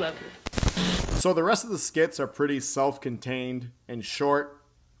 I love this. So the rest of the skits are pretty self-contained and short.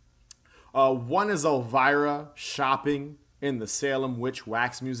 One is Elvira shopping in the Salem Witch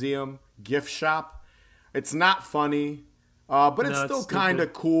Wax Museum gift shop. It's not funny, but it's still kind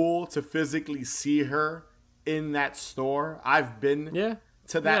of cool to physically see her in that store. I've been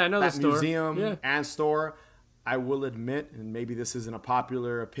to that museum and store. I will admit, and maybe this isn't a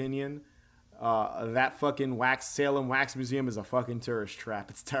popular opinion, that fucking Salem Wax Museum is a fucking tourist trap.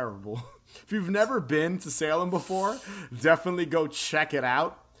 It's terrible. If you've never been to Salem before, definitely go check it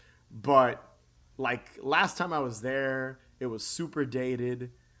out. But like last time I was there, it was super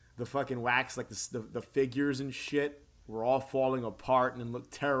dated. The fucking wax, like the figures and shit, were all falling apart and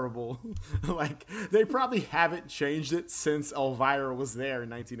looked terrible. Like they probably haven't changed it since Elvira was there in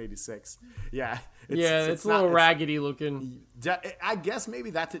 1986. Yeah, it's a little raggedy looking. I guess maybe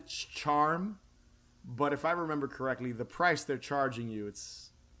that's its charm, but if I remember correctly, the price they're charging you,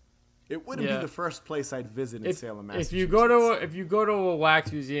 it wouldn't be the first place I'd visit in Salem, Massachusetts. If you go to a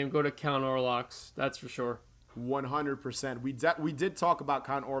wax museum, go to Count Orlok's. That's for sure. 100%. We did talk about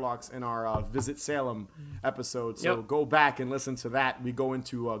Count Orlok's in our Visit Salem episode, so go back and listen to that. We go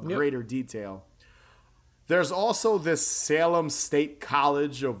into greater detail. There's also this Salem State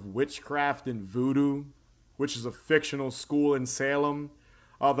College of Witchcraft and Voodoo, which is a fictional school in Salem.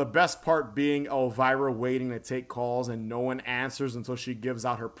 The best part being Elvira waiting to take calls and no one answers until she gives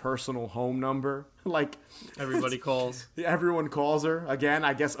out her personal home number. Like everybody calls. Everyone calls her. Again,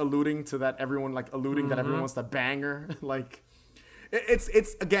 I guess alluding that everyone wants to bang her. Like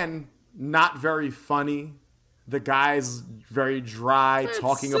it's again not very funny. The guy's very dry,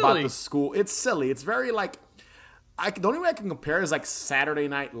 talking about the school. It's silly. It's very like the only way I can compare is like Saturday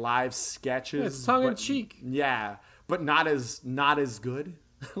Night Live sketches. Yeah, it's tongue in cheek. Yeah, but not as good.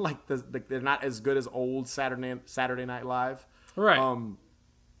 They're not as good as old Saturday Night Live. Right.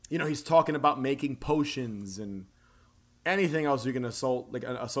 He's talking about making potions and anything else you can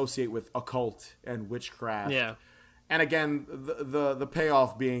associate with occult and witchcraft. Yeah. And again, the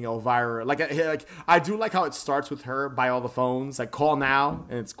payoff being Elvira. Like I do like how it starts with her by all the phones. Like call now,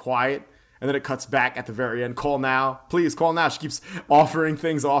 and it's quiet. And then it cuts back at the very end. Call now. Please call now. She keeps offering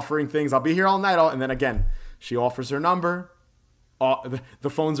things. I'll be here all night. And then again, she offers her number.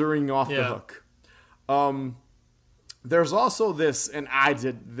 The phones are ringing off the hook. There's also this, and I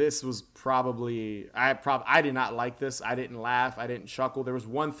did not like this. I didn't laugh. I didn't chuckle. There was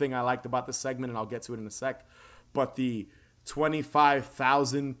one thing I liked about this segment, and I'll get to it in a sec. But the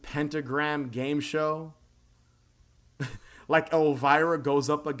 25,000 pentagram game show, like Elvira goes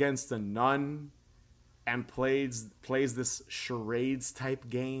up against a nun and plays this charades type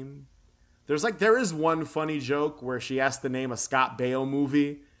game. There is one funny joke where she has to name a Scott Baio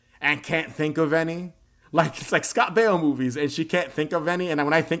movie and can't think of any. Like, it's like Scott Baio movies and she can't think of any. And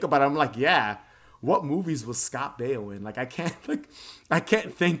when I think about it, I'm like, yeah, what movies was Scott Baio in? Like, I can't think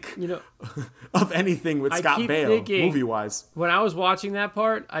of anything with Scott Baio movie-wise. When I was watching that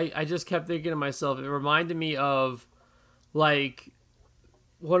part, I just kept thinking to myself, it reminded me of, like,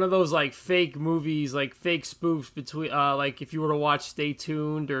 one of those like fake movies, like fake spoofs between, like if you were to watch Stay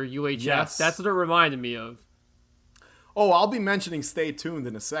Tuned or UHF, yes. That's what it reminded me of. Oh, I'll be mentioning Stay Tuned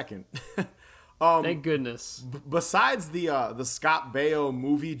in a second. Thank goodness. Besides the Scott Baio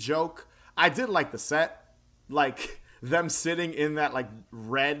movie joke, I did like the set, like them sitting in that like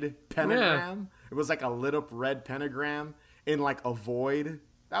red pentagram. Yeah. It was like a lit up red pentagram in like a void.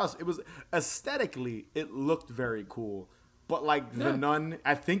 It was aesthetically, it looked very cool. But, like, the nun,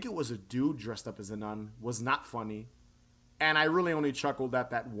 I think it was a dude dressed up as a nun, was not funny. And I really only chuckled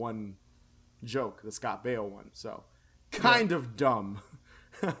at that one joke, the Scott Baio one. So, kind of dumb.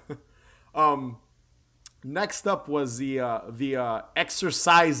 Next up was the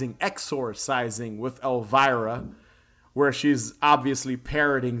exorcising with Elvira, where she's obviously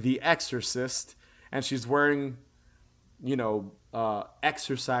parroting The Exorcist. And she's wearing,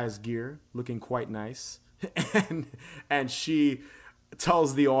 exercise gear, looking quite nice. And she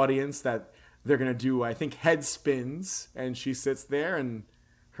tells the audience that they're going to do, I think, head spins. And she sits there and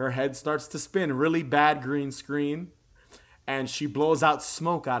her head starts to spin. Really bad green screen. And she blows out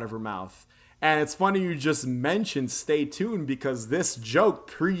smoke out of her mouth. And it's funny you just mentioned Stay Tuned because this joke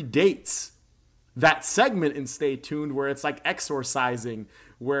predates that segment in Stay Tuned where it's like exorcising,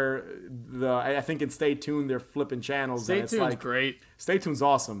 where I think in Stay Tuned they're flipping channels. Stay Tuned's great. Stay Tuned's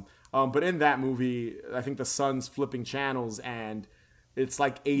awesome. But in that movie, I think the son's flipping channels and It's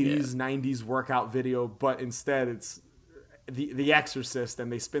like 80s, 90s workout video, but instead it's the Exorcist,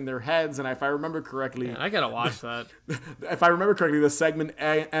 and they spin their heads. And if I remember correctly, I gotta watch that. If I remember correctly, the segment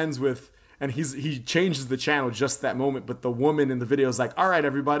ends with, and he changes the channel just that moment, but the woman in the video is like, "All right,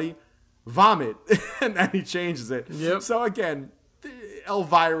 everybody, vomit," and then he changes it. Yep. So again,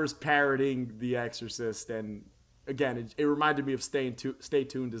 Elvira's parroting the Exorcist, and again, it reminded me of Stay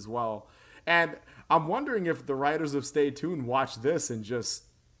Tuned as well. And I'm wondering if the writers of Stay Tuned watched this and just,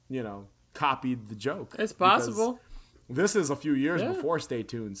 copied the joke. It's possible. This is a few years before Stay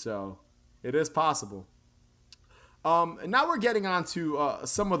Tuned, so it is possible. And now we're getting on to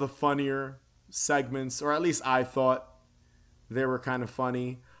some of the funnier segments, or at least I thought they were kind of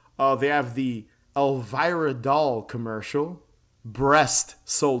funny. They have the Elvira doll commercial, breast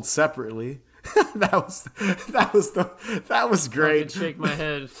sold separately. that was great. I can shake my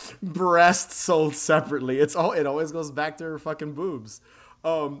head. Breast sold separately. It always goes back to her fucking boobs.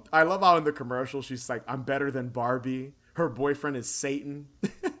 I love how in the commercial she's like, "I'm better than Barbie." Her boyfriend is Satan.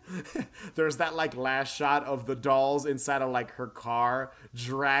 There's that like last shot of the dolls inside of like her car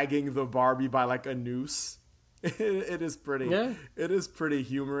dragging the Barbie by like a noose. It is pretty. Yeah. It is pretty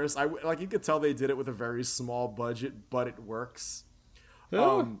humorous. You could tell they did it with a very small budget, but it works.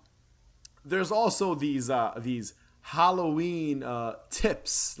 Yeah. There's also these Halloween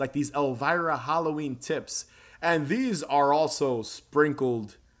tips, like these Elvira Halloween tips, and these are also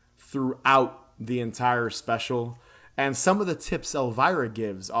sprinkled throughout the entire special. And some of the tips Elvira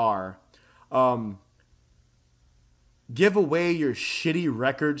gives are, give away your shitty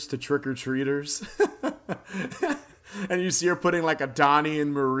records to trick-or-treaters. And you see her putting like a Donnie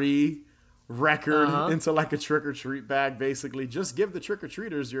and Marie record into like a trick-or-treat bag, basically. Just give the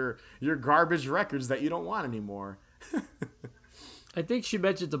trick-or-treaters your garbage records that you don't want anymore. I think she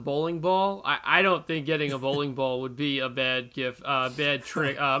mentioned the bowling ball. I don't think getting a bowling ball would be a bad gift,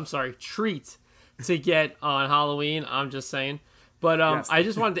 treat to get on Halloween. I'm just saying. But yes. I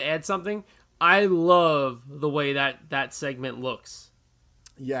just wanted to add something. I love the way that segment looks.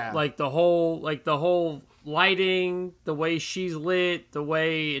 Yeah. Like the whole lighting, the way she's lit, the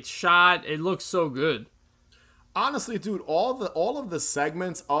way it's shot, it looks so good. Honestly, dude, all of the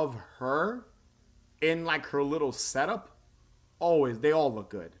segments of her in like her little setup, they all look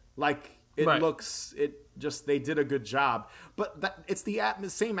good. Like they did a good job. But it's the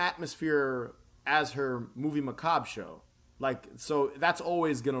same atmosphere as her movie Macabre show. Like, so that's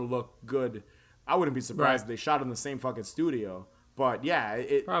always gonna look good. I wouldn't be surprised if they shot in the same fucking studio. But yeah,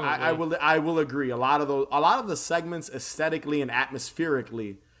 I will agree. A lot of the segments aesthetically and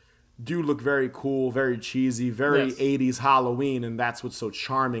atmospherically do look very cool, very cheesy, very 80s Halloween, and that's what's so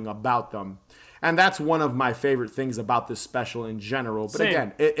charming about them. And that's one of my favorite things about this special in general. But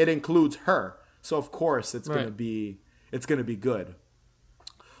again, it includes her, so of course it's gonna be good.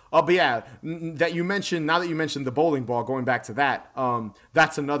 But yeah, now that you mentioned the bowling ball, going back to that,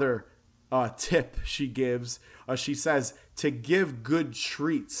 that's another tip she gives. She says to give good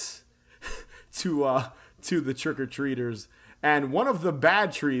treats to the trick-or-treaters. And one of the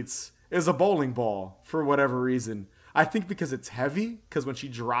bad treats is a bowling ball for whatever reason. I think because it's heavy, because when she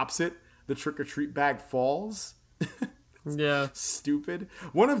drops it, the trick-or-treat bag falls. Yeah. Stupid.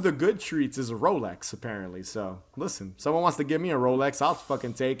 One of the good treats is a Rolex, apparently. So, listen, someone wants to give me a Rolex, I'll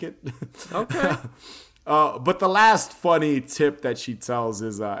fucking take it. Okay. But the last funny tip that she tells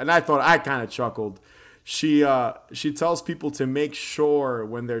is, and I kind of chuckled. She tells people to make sure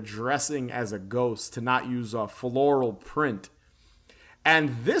when they're dressing as a ghost to not use a floral print.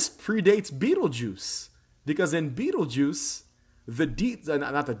 And this predates Beetlejuice, because in Beetlejuice, the Dietz,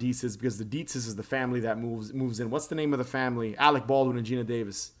 not the Dietzes, because the Dietzes is the family that moves in. What's the name of the family? Alec Baldwin and Gina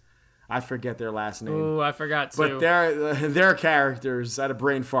Davis. I forget their last name. Ooh, I forgot too. But their characters, I had a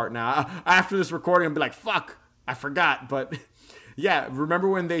brain fart now. After this recording, I'll be like, fuck, I forgot. But yeah, remember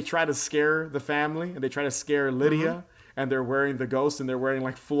when they try to scare the family and they try to scare Lydia and they're wearing the ghost and they're wearing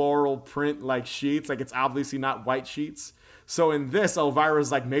like floral print like sheets, like it's obviously not white sheets. So in this,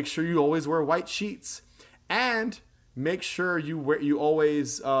 Elvira's like, make sure you always wear white sheets and make sure you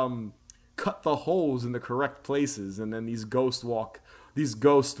always cut the holes in the correct places. And then these ghosts walk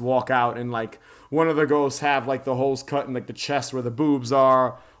out, and like one of the ghosts have like the holes cut in like the chest where the boobs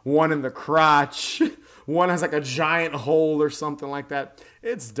are, one in the crotch, one has like a giant hole or something like that.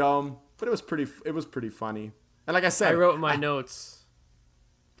 It's dumb, but it was pretty funny. And like I said, I wrote in my notes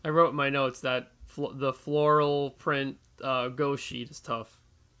that the floral print ghost sheet is tough.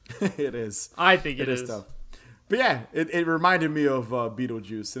 It is. I think it is tough. But yeah, it reminded me of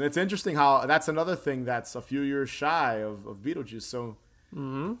Beetlejuice. And it's interesting how that's another thing that's a few years shy of Beetlejuice. So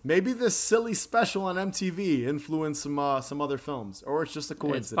Maybe this silly special on MTV influenced some other films, or it's just a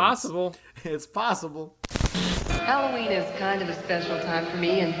coincidence. It's possible. It's possible. Halloween is kind of a special time for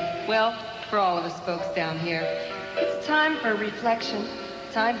me and, well, for all of us folks down here. It's time for reflection,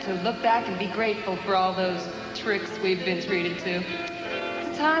 time to look back and be grateful for all those tricks we've been treated to.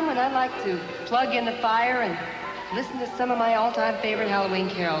 It's a time when I like to plug in the fire and listen to some of my all-time favorite Halloween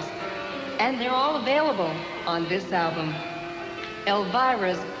carols. And they're all available on this album.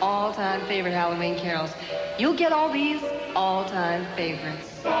 Elvira's all-time favorite Halloween carols. You'll get all these all-time favorites.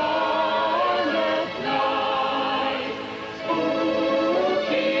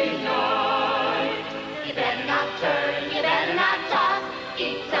 You better not turn, you better not toss.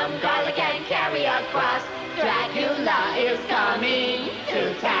 Eat some garlic and carry a cross. Dracula is coming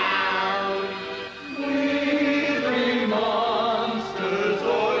to town. We three monsters,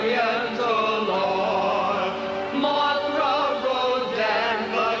 Oriental are. Mothra,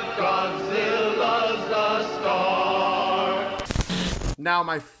 Rodan, but Godzilla's the star. Now,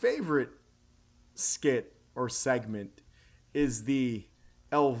 my favorite skit or segment is the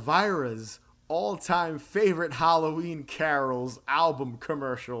Elvira's all-time favorite Halloween carols album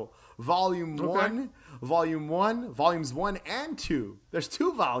commercial, volumes 1 and 2. There's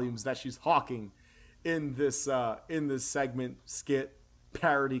 2 volumes that she's hawking in this segment skit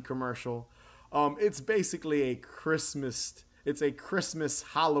parody commercial. It's basically a Christmas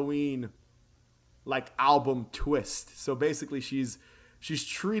Halloween like album twist. So basically she's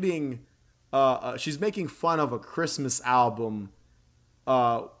treating she's making fun of a Christmas album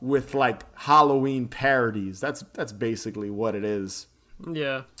with like Halloween parodies. That's basically what it is.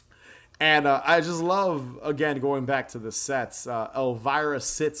 Yeah. And I just love, again, going back to the sets, Elvira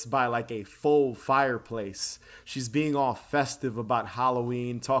sits by like a full fireplace. She's being all festive about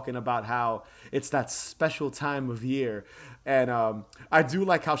Halloween, talking about how it's that special time of year. And I do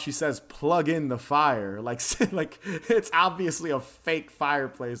like how she says, plug in the fire. Like it's obviously a fake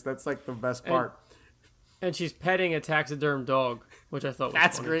fireplace. That's like the best part. And she's petting a taxiderm dog, which I thought was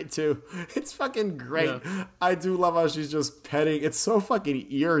That's funny. great too. It's fucking great. Yeah. I do love how she's just petting. It's so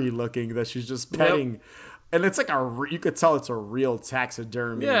fucking eerie looking that she's just petting. Yep. And it's like you could tell it's a real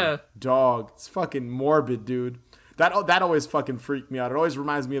taxidermy dog. It's fucking morbid, dude. That always fucking freaked me out. It always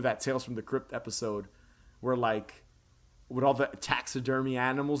reminds me of that Tales from the Crypt episode where like with all the taxidermy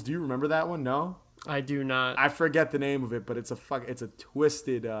animals. Do you remember that one? No? I do not. I forget the name of it, but it's a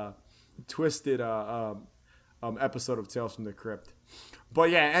twisted episode of Tales from the Crypt.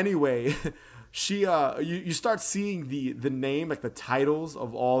 But yeah, anyway, she you start seeing the name, like the titles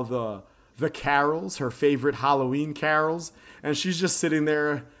of all the carols, her favorite Halloween carols, and she's just sitting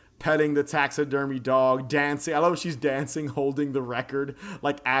there petting the taxidermy dog, dancing. I love she's dancing, holding the record,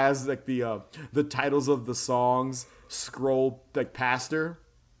 like as like the titles of the songs scroll like past her.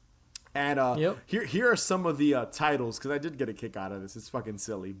 And here are some of the titles, because I did get a kick out of this. It's fucking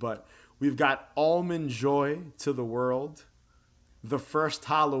silly, but we've got Almond Joy to the World, The First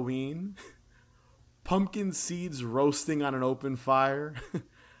Halloween, Pumpkin Seeds Roasting on an Open Fire,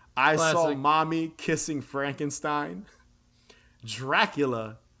 I Saw Mommy Kissing Frankenstein,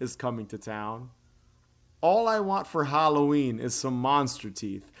 Dracula is Coming to Town, All I Want for Halloween is Some Monster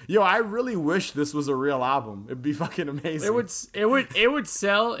Teeth. Yo, I really wish this was a real album. It'd be fucking amazing. It would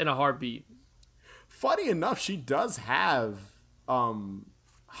sell in a heartbeat. Funny enough, she does have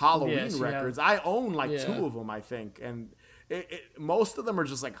Halloween records. I own like 2 of them, I think, and most of them are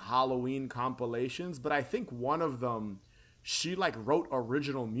just like Halloween compilations. But I think one of them, she like wrote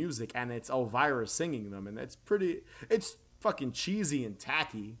original music, and it's Elvira singing them, and it's fucking cheesy and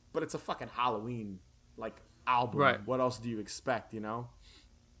tacky, but it's a fucking Halloween like album. Right. What else do you expect, you know?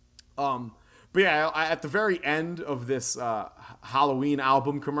 But yeah, at the very end of this Halloween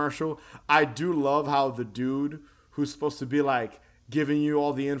album commercial, I do love how the dude who's supposed to be like giving you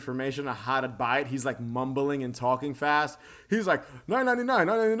all the information on how to buy it, he's like mumbling and talking fast. He's like $9.99,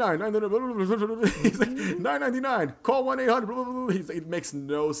 $9.99. He's like $9.99. Call 1-800. It makes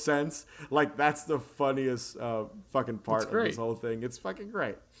no sense. Like that's the funniest fucking part of this whole thing. It's fucking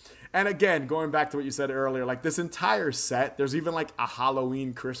great. And again, going back to what you said earlier, like this entire set, there's even like a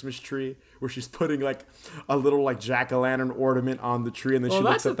Halloween Christmas tree where she's putting like a little like jack-o'-lantern ornament on the tree, and then she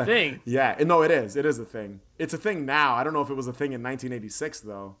looks at the thing. Yeah, no, it is. It is a thing. It's a thing now. I don't know if it was a thing in 1986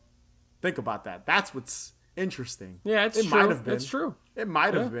 though. Think about that. That's what's interesting. Yeah, it true. Might have been. It's true. It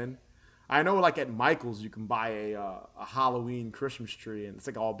might have been. I know, like at Michael's, you can buy a Halloween Christmas tree, and it's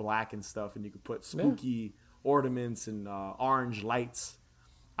like all black and stuff, and you can put spooky ornaments and orange lights.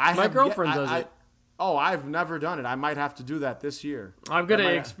 My girlfriend does it. Oh, I've never done it. I might have to do that this year. I'm gonna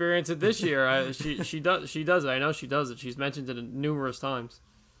experience it this year. She does it. I know she does it. She's mentioned it numerous times.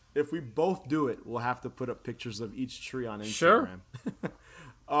 If we both do it, we'll have to put up pictures of each tree on Instagram.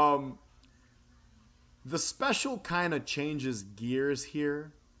 Sure. The special kind of changes gears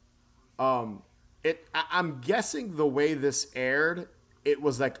here. I'm guessing the way this aired, it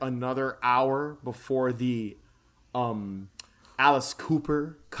was like another hour before the Alice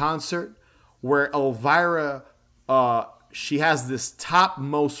Cooper concert, where Elvira, she has this top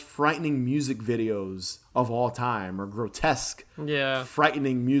most frightening music videos of all time, or grotesque,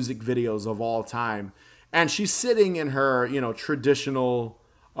 frightening music videos of all time. And she's sitting in her, traditional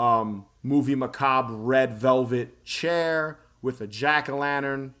movie macabre red velvet chair with a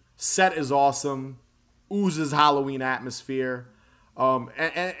jack-o'-lantern. Set is awesome, oozes Halloween atmosphere.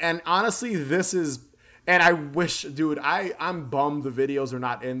 And honestly, this is... And I wish, dude, I'm bummed the videos are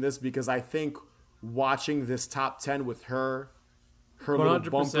not in this, because I think watching this top 10 with her 100%.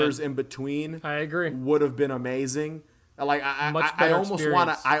 Little bumpers in between, I agree, would have been amazing. Like I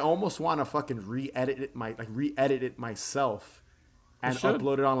almost want to fucking re-edit it myself and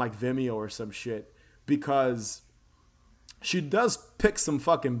upload it on like Vimeo or some shit, because she does pick some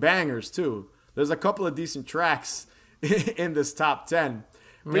fucking bangers too. There's a couple of decent tracks in this top 10.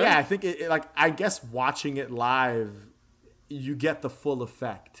 But yeah, I think I guess watching it live, you get the full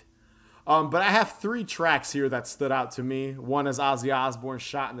effect. But I have 3 tracks here that stood out to me. One is Ozzy Osbourne's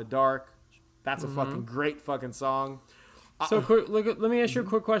 "Shot in the Dark." That's a fucking great fucking song. So let me ask you a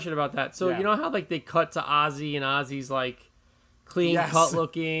quick question about that. So you know how like they cut to Ozzy and Ozzy's like clean cut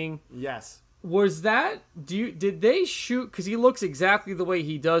looking? Yes. Was that did they shoot, because he looks exactly the way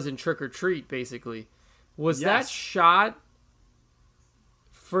he does in Trick or Treat basically? Was that shot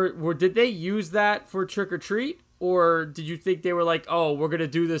did they use that for Trick or Treat, or did you think they were like, oh, we're gonna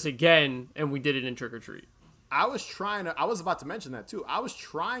do this again and we did it in Trick or Treat? I was about to mention that too. I was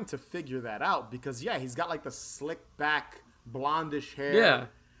trying to figure that out, because he's got like the slick back blondish hair. Yeah.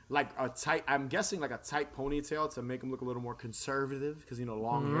 Like I'm guessing like a tight ponytail to make him look a little more conservative, because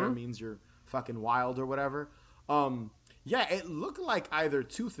long hair means you're fucking wild or whatever. It looked like either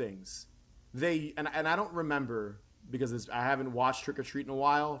two things. And I don't remember, because I haven't watched Trick or Treat in a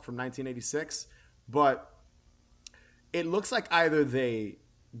while, from 1986, but it looks like either they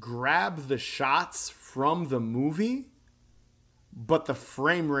grabbed the shots from the movie, but the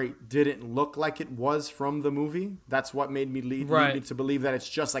frame rate didn't look like it was from the movie. That's what made me lead me to believe that it's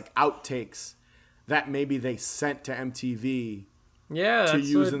just like outtakes that maybe they sent to MTV to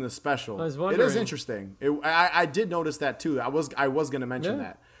use in the special. It is interesting. I did notice that too. I was going to mention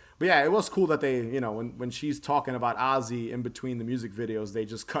that. But yeah, it was cool that they, when she's talking about Ozzy in between the music videos, they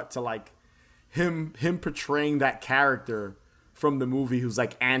just cut to like him portraying that character from the movie who's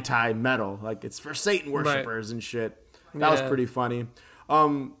like anti-metal, like it's for Satan worshipers and shit. That was pretty funny.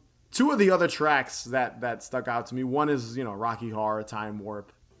 Two of the other tracks that stuck out to me, one is, Rocky Horror, Time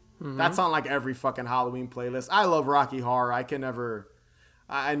Warp. That's on like every fucking Halloween playlist. I love Rocky Horror.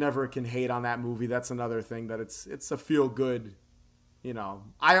 I never can hate on that movie. That's another thing that it's a feel good.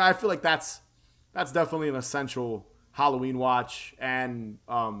 I feel like that's definitely an essential Halloween watch, and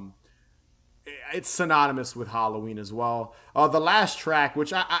it's synonymous with Halloween as well. The last track,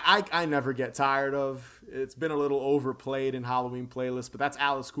 which I never get tired of, it's been a little overplayed in Halloween playlists, but that's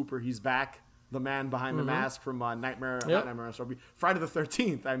Alice Cooper. He's back, the man behind the mask from Friday the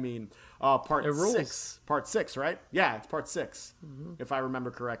 13th. I mean, part 6, right? Yeah, it's part 6, if I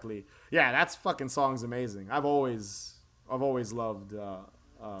remember correctly. Yeah, that's fucking song's amazing. I've always loved.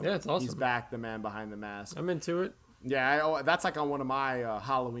 It's awesome. He's back, the man behind the mask. I'm into it. Yeah, that's like on one of my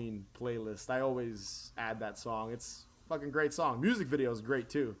Halloween playlists. I always add that song. It's a fucking great song. Music video is great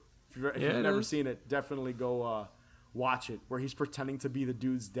too. If you've never seen it, definitely go watch it. Where he's pretending to be the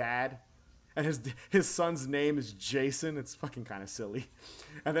dude's dad, and his son's name is Jason. It's fucking kind of silly.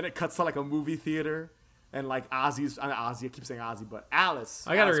 And then it cuts to like a movie theater, and like I keep saying Ozzy, but Alice.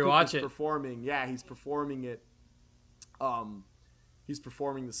 I gotta rewatch it. Performing, he's performing it. He's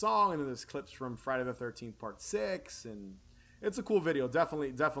performing the song, and then there's clips from Friday the 13th Part 6, and it's a cool video.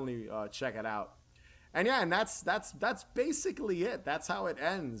 Definitely check it out. And and that's basically it. That's how it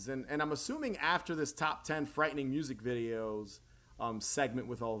ends. And I'm assuming after this top 10 frightening music videos segment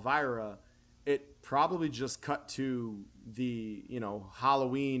with Elvira, it probably just cut to the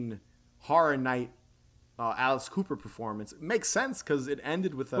Halloween Horror Night Alice Cooper performance. It makes sense because it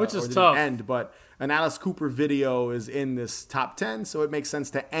ended with which is tough. But an Alice Cooper video is in this top 10, so it makes sense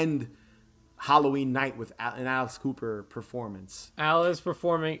to end Halloween night with an Alice Cooper performance. Alice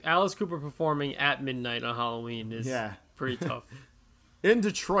Cooper performing at midnight on Halloween is pretty tough. In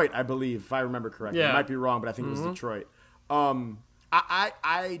Detroit, I believe, if I remember correctly. Yeah. I might be wrong, but I think it was Detroit.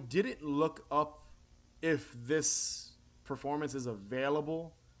 I didn't look up if this performance is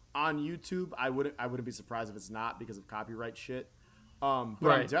available on YouTube. I wouldn't be surprised if it's not because of copyright shit. But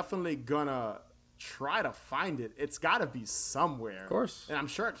I'm definitely gonna try to find it. It's gotta be somewhere. Of course. And I'm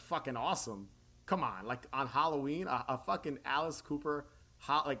sure it's fucking awesome. Come on, like on Halloween, a fucking Alice Cooper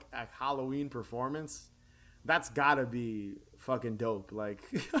a Halloween performance. That's gotta be fucking dope. Like,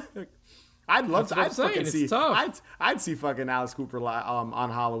 I'd love to. I'd fucking see. I'd see fucking Alice Cooper on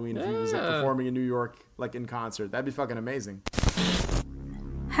Halloween if he was performing in New York, like in concert. That'd be fucking amazing.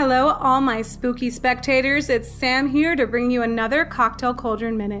 Hello, all my spooky spectators. It's Sam here to bring you another Cocktail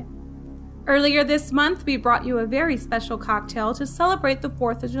Cauldron Minute. Earlier this month, we brought you a very special cocktail to celebrate the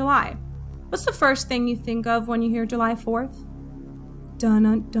 4th of July. What's the first thing you think of when you hear July 4th?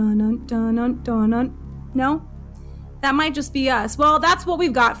 Dun-dun-dun-dun-dun-dun-dun. No? That might just be us. Well, that's what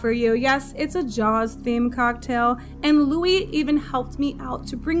we've got for you. Yes, it's a Jaws-themed cocktail, and Louis even helped me out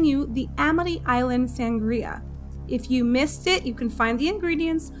to bring you the Amity Island Sangria. If you missed it, you can find the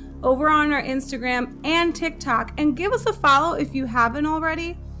ingredients over on our Instagram and TikTok, and give us a follow if you haven't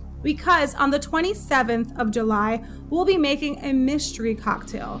already, because on the 27th of July, we'll be making a mystery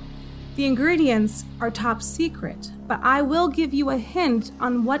cocktail. The ingredients are top secret, but I will give you a hint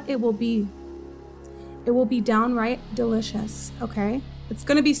on what it will be. It will be downright delicious, okay? It's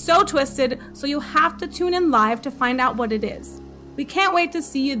gonna be so twisted, so you'll have to tune in live to find out what it is. We can't wait to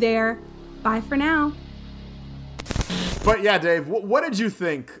see you there. Bye for now. But yeah, Dave, what did you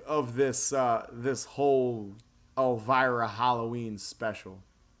think of this this whole Elvira Halloween special?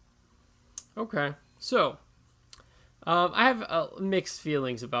 Okay, so I have mixed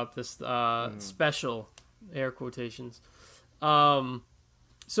feelings about this special, air quotations. So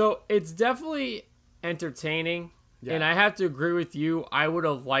it's definitely entertaining, and I have to agree with you. I would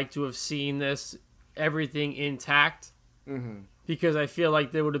have liked to have seen everything intact, because I feel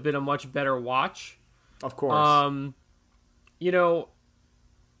like there would have been a much better watch. Of course. We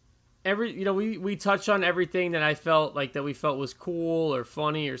touched on everything that I felt like that we felt was cool or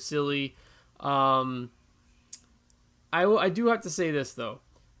funny or silly. I do have to say this though.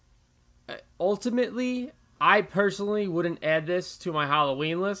 Ultimately, I personally wouldn't add this to my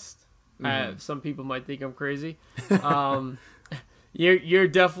Halloween list. Some people might think I'm crazy. You're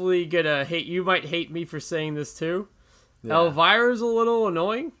definitely gonna hate. You might hate me for saying this too. Yeah. Elvira's a little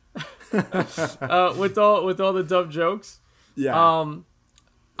annoying with all the dumb jokes. Yeah.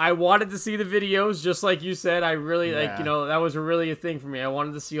 I wanted to see the videos, just like you said. I really that was really a thing for me. I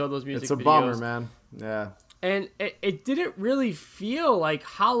wanted to see all those music videos. It's a bummer, man. Yeah. And it didn't really feel like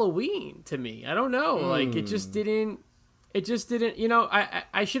Halloween to me. I don't know. Like it just didn't.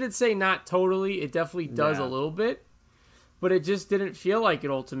 I shouldn't say not totally. It definitely does a little bit, but it just didn't feel like it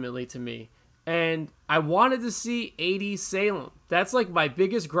ultimately to me. And I wanted to see 80s Salem. That's like my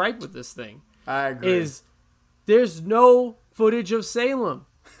biggest gripe with this thing. I agree. Is there's no footage of Salem.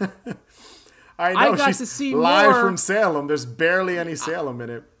 I know. I got she's to see live more from Salem. There's barely any Salem in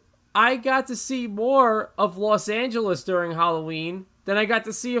it. I got to see more of Los Angeles during Halloween than I got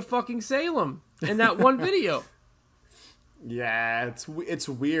to see of fucking Salem in that one video. Yeah, it's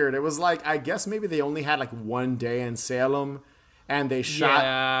weird. It was like, I guess maybe they only had like one day in Salem, and they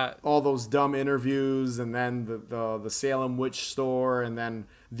shot all those dumb interviews, and then the Salem Witch Store, and then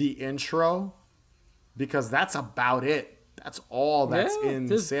the intro, because that's about it. That's all that's in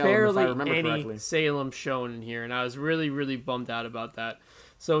Salem, if I remember correctly. There's barely any Salem shown in here, and I was really, really bummed out about that.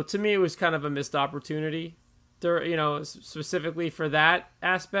 So to me, it was kind of a missed opportunity, specifically for that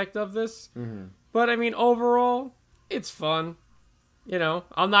aspect of this. Mm-hmm. But I mean, overall, it's fun.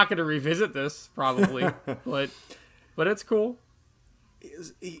 I'm not going to revisit this probably, but it's cool.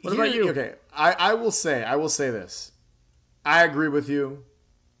 What about you? Okay, I will say this. I agree with you.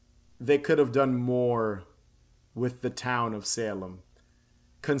 They could have done more with the town of Salem,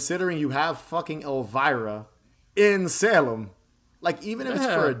 considering you have fucking Elvira in Salem. Like, even if it's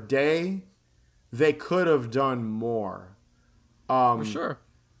for a day, they could have done more. For sure.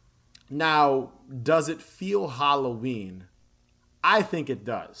 Now, does it feel Halloween? I think it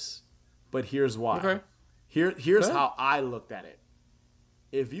does. But here's why. Okay. Here's how I looked at it.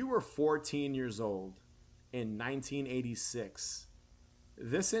 If you were 14 years old in 1986,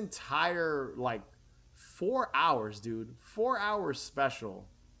 this entire, 4 hours, dude, 4 hours special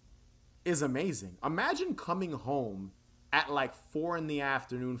is amazing. Imagine coming home at 4 in the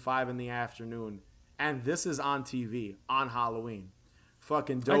afternoon, 5 in the afternoon, and this is on TV on Halloween.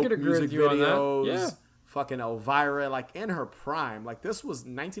 Fucking dope music videos. Yeah. Fucking Elvira, in her prime. This was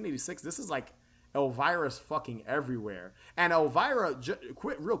 1986. This is Elvira's fucking everywhere. And Elvira,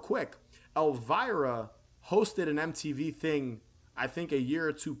 real quick, Elvira hosted an MTV thing, I think a year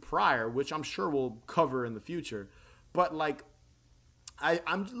or two prior, which I'm sure we'll cover in the future. But like,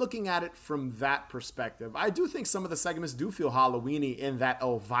 I'm looking at it from that perspective. I do think some of the segments do feel Halloween-y in that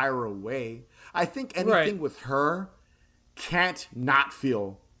Elvira way. I think anything with her can't not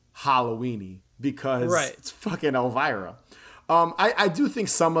feel Halloween-y because it's fucking Elvira. I do think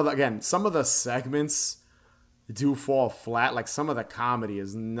some of the segments do fall flat. Like, some of the comedy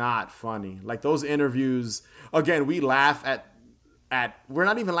is not funny. Like, those interviews, again, we laugh at we're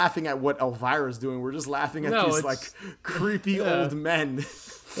not even laughing at what Elvira's doing. We're just laughing at these like creepy old men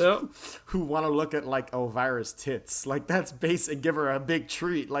who want to look at like Elvira's tits. Like, that's basic. Give her a big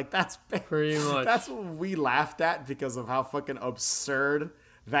treat. Like, that's pretty much. That's what we laughed at because of how fucking absurd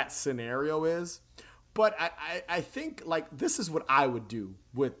that scenario is. But I think like this is what I would do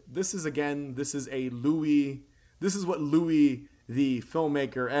with this is what Louis the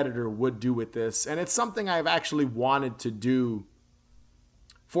filmmaker editor would do with this, and it's something I've actually wanted to do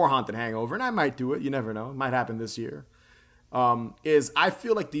for Haunted Hangover, and I might do it. You never know. It might happen this year. Is I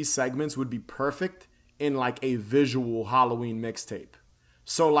feel like these segments would be perfect in like a visual Halloween mixtape.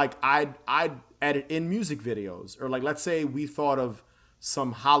 So like I'd edit in music videos, or like let's say we thought of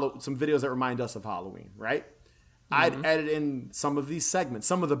some videos that remind us of Halloween, right? I'd edit in some of these segments,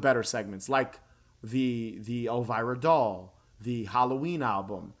 some of the better segments, like the Elvira doll, the Halloween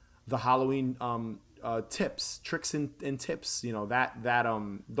album, the Halloween tricks and tips, you know,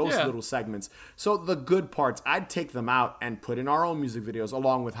 those little segments. So the good parts, I'd take them out and put in our own music videos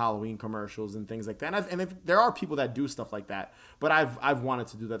along with Halloween commercials and things like that. And if there are people that do stuff like that, but I've wanted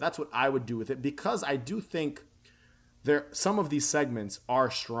to do that. That's what I would do with it, because I do think some of these segments are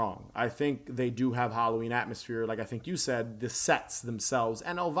strong. I think they do have Halloween atmosphere. Like I think you said, the sets themselves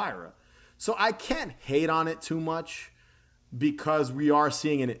and Elvira. So I can't hate on it too much because we are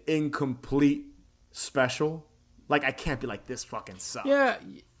seeing an incomplete special. Like, I can't be like, this fucking sucks. Yeah,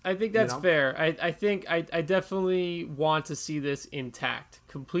 I think that's fair. I think I definitely want to see this intact,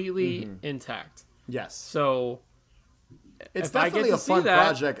 completely intact. Yes. So it's definitely a fun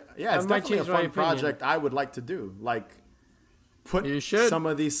project. Yeah, it's definitely a fun project I would like to do. Like, put some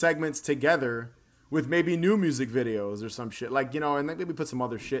of these segments together with maybe new music videos or some shit. Like, you know, and maybe put some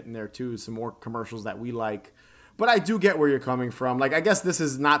other shit in there too, some more commercials that we like. But I do get where you're coming from. Like, I guess this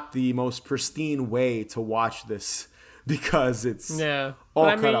is not the most pristine way to watch this because it's all but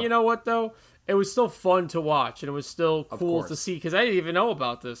I mean, up. You know what though? It was still fun to watch, and it was still cool to see because I didn't even know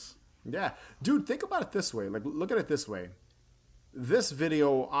about this. Yeah, dude, think about it this way. Like, look at it this way. This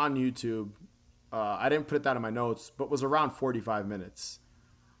video on YouTube, I didn't put that in my notes, but was around 45 minutes.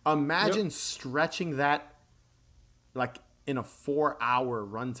 Imagine stretching that like in a 4-hour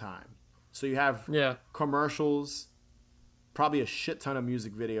runtime. So you have commercials, probably a shit ton of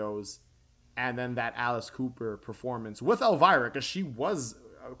music videos, and then that Alice Cooper performance with Elvira, because she was,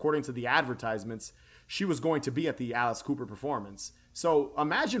 according to the advertisements, she was going to be at the Alice Cooper performance. So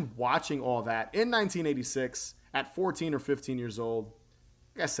imagine watching all that in 1986 at 14 or 15 years old.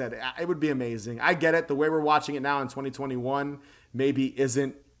 Like I said, it would be amazing. I get it. The way we're watching it now in 2021 maybe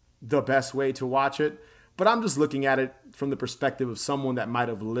isn't the best way to watch it. But I'm just looking at it from the perspective of someone that might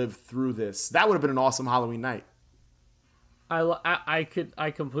have lived through this. That would have been an awesome Halloween night. I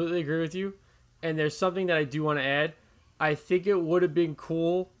completely agree with you. And there's something that I do want to add. I think it would have been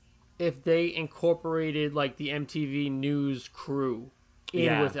cool if they incorporated like the MTV News crew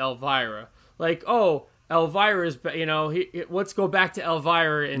in with Elvira. Like, oh, Elvira's, you know, let's go back to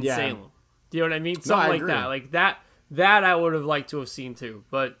Elvira in Salem. Do you know what I mean? Something like that. Like that I would have liked to have seen too.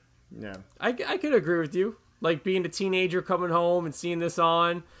 But yeah, I could agree with you. Like, being a teenager coming home and seeing this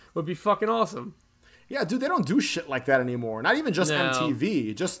on would be fucking awesome. Yeah, dude, they don't do shit like that anymore. Not even just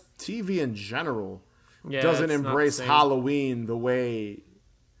MTV. Just TV in general doesn't embrace Halloween the way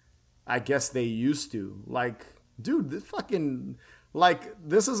I guess they used to. Like, dude, this fucking... Like,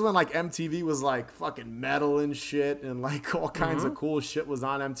 this is when, like, MTV was, like, fucking metal and shit, and, like, all kinds of cool shit was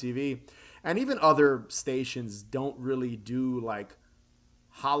on MTV. And even other stations don't really do, like,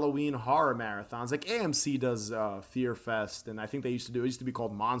 Halloween horror marathons. Like, AMC does Fear Fest, and I think it used to be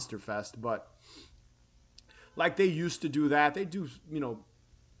called Monster Fest, but, like, they used to do that. They do, you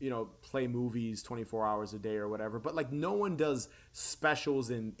know, play movies 24 hours a day or whatever, but, like, no one does specials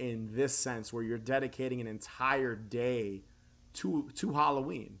in this sense where you're dedicating an entire day to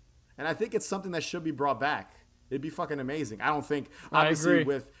Halloween. And I think it's something that should be brought back. It'd be fucking amazing. I don't think, obviously,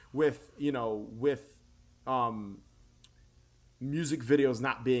 with music videos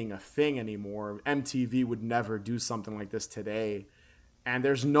not being a thing anymore, MTV would never do something like this today. And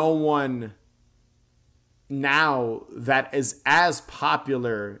there's no one now that is as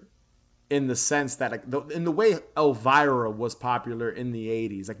popular in the sense that like in the way Elvira was popular in the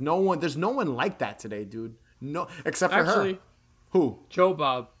 80s. Like there's no one like that today, dude. No, except for her. Who? Joe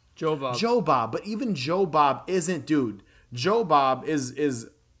Bob. But even Joe Bob isn't, dude. Joe Bob is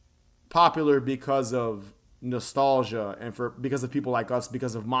popular because of nostalgia and because of people like us,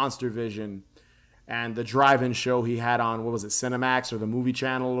 because of Monster Vision and the drive-in show he had on, what was it, Cinemax or the Movie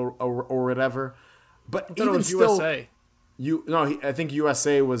Channel or whatever. But I even still, USA. I think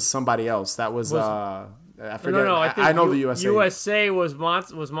USA was somebody else. That was I forget. No, I know the USA. USA was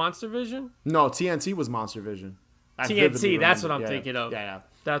Monster Vision? No, TNT was Monster Vision. TNT, that's what I'm thinking of. Yeah.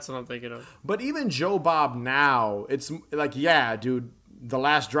 That's what I'm thinking of. But even Joe Bob now, it's like, yeah, dude, The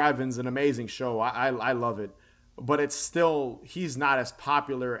Last Drive-In's an amazing show. I love it. But it's still, he's not as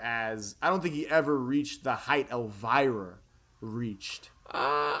popular as, I don't think he ever reached the height Elvira reached.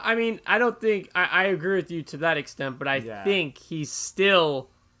 I mean, I don't think, I agree with you to that extent, but I think he's still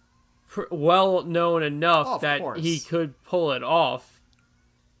well known enough that he could pull it off.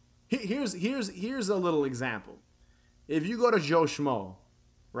 Here's a little example. If you go to Joe Schmo,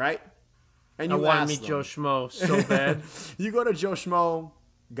 right? And I want to meet Joe Schmo so bad. You go to Joe Schmo,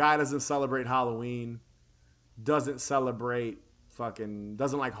 guy doesn't celebrate Halloween, doesn't celebrate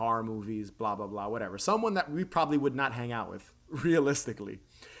doesn't like horror movies, blah, blah, blah, whatever. Someone that we probably would not hang out with, realistically.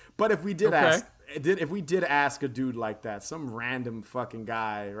 But if we did ask a dude like that, some random fucking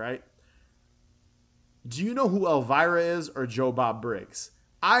guy, right? Do you know who Elvira is or Joe Bob Briggs?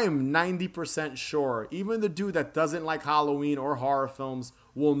 I am 90% sure even the dude that doesn't like Halloween or horror films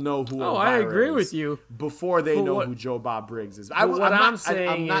will know who Elvira I agree is with you. Before they know who Joe Bob Briggs is. I'm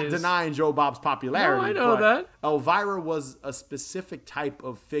not denying Joe Bob's popularity. No, I know that. Elvira was a specific type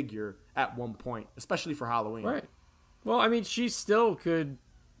of figure at one point, especially for Halloween. Right. Well, I mean, she still could,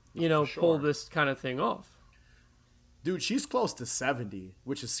 pull this kind of thing off. Dude, she's close to 70,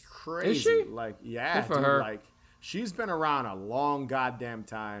 which is crazy. Is she? Like, yeah, good for her. Like, she's been around a long goddamn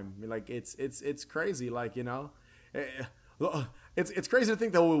time. Like, it's crazy. Like, it's crazy to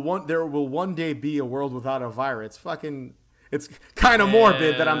think that there will one day be a world without Elvira. It's kind of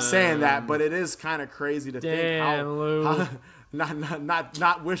morbid that I'm saying that, but it is kind of crazy to think how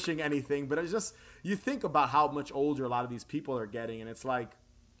not wishing anything, but it's just, you think about how much older a lot of these people are getting, and it's like,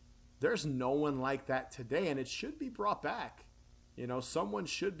 there's no one like that today, and it should be brought back. Someone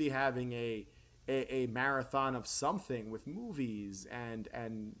should be having a marathon of something with movies and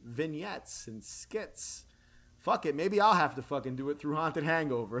vignettes and skits. Fuck it, maybe I'll have to fucking do it through Haunted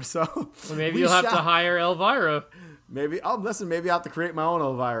Hangover. So well, maybe you'll have to hire Elvira. Maybe I'll have to create my own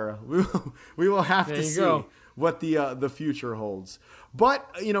Elvira. We will have to see what the future holds. But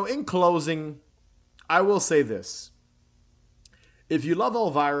in closing, I will say this: if you love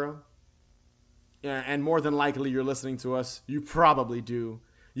Elvira, and more than likely you're listening to us, you probably do.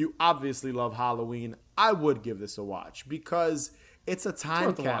 You obviously love Halloween. I would give this a watch because it's a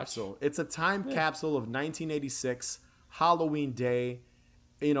time capsule. It's a time capsule of 1986, Halloween Day.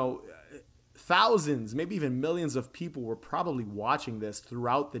 Thousands, maybe even millions of people were probably watching this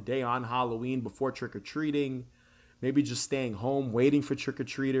throughout the day on Halloween before trick-or-treating, maybe just staying home waiting for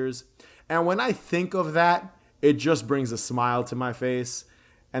trick-or-treaters. And when I think of that, it just brings a smile to my face.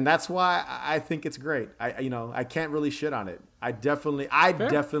 And that's why I think it's great. I can't really shit on it. I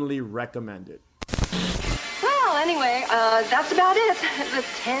definitely recommend it. Well, anyway, that's about it. The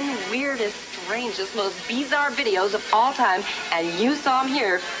 10 weirdest, strangest, most bizarre videos of all time, and you saw them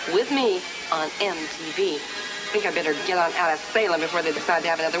here with me on MTV. I think I better get on out of Salem before they decide to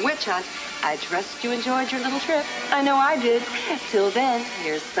have another witch hunt. I trust you enjoyed your little trip. I know I did. Till then,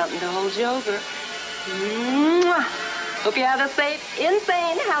 here's something to hold you over. Mwah! Hope you have a safe,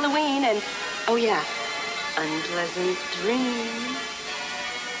 insane Halloween, and, oh yeah, unpleasant dreams.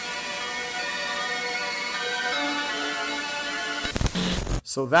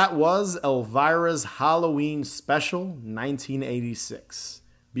 So that was Elvira's Halloween Special 1986.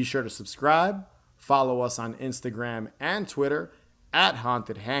 Be sure to subscribe, follow us on Instagram and Twitter at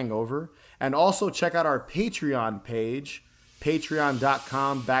Haunted Hangover, and also check out our Patreon page,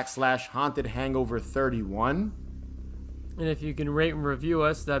 patreon.com/Haunted Hangover 31. And if you can rate and review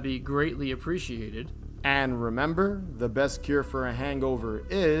us, that'd be greatly appreciated. And remember, the best cure for a hangover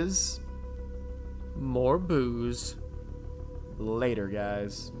is... more booze. Later,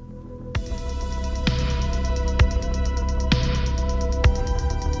 guys.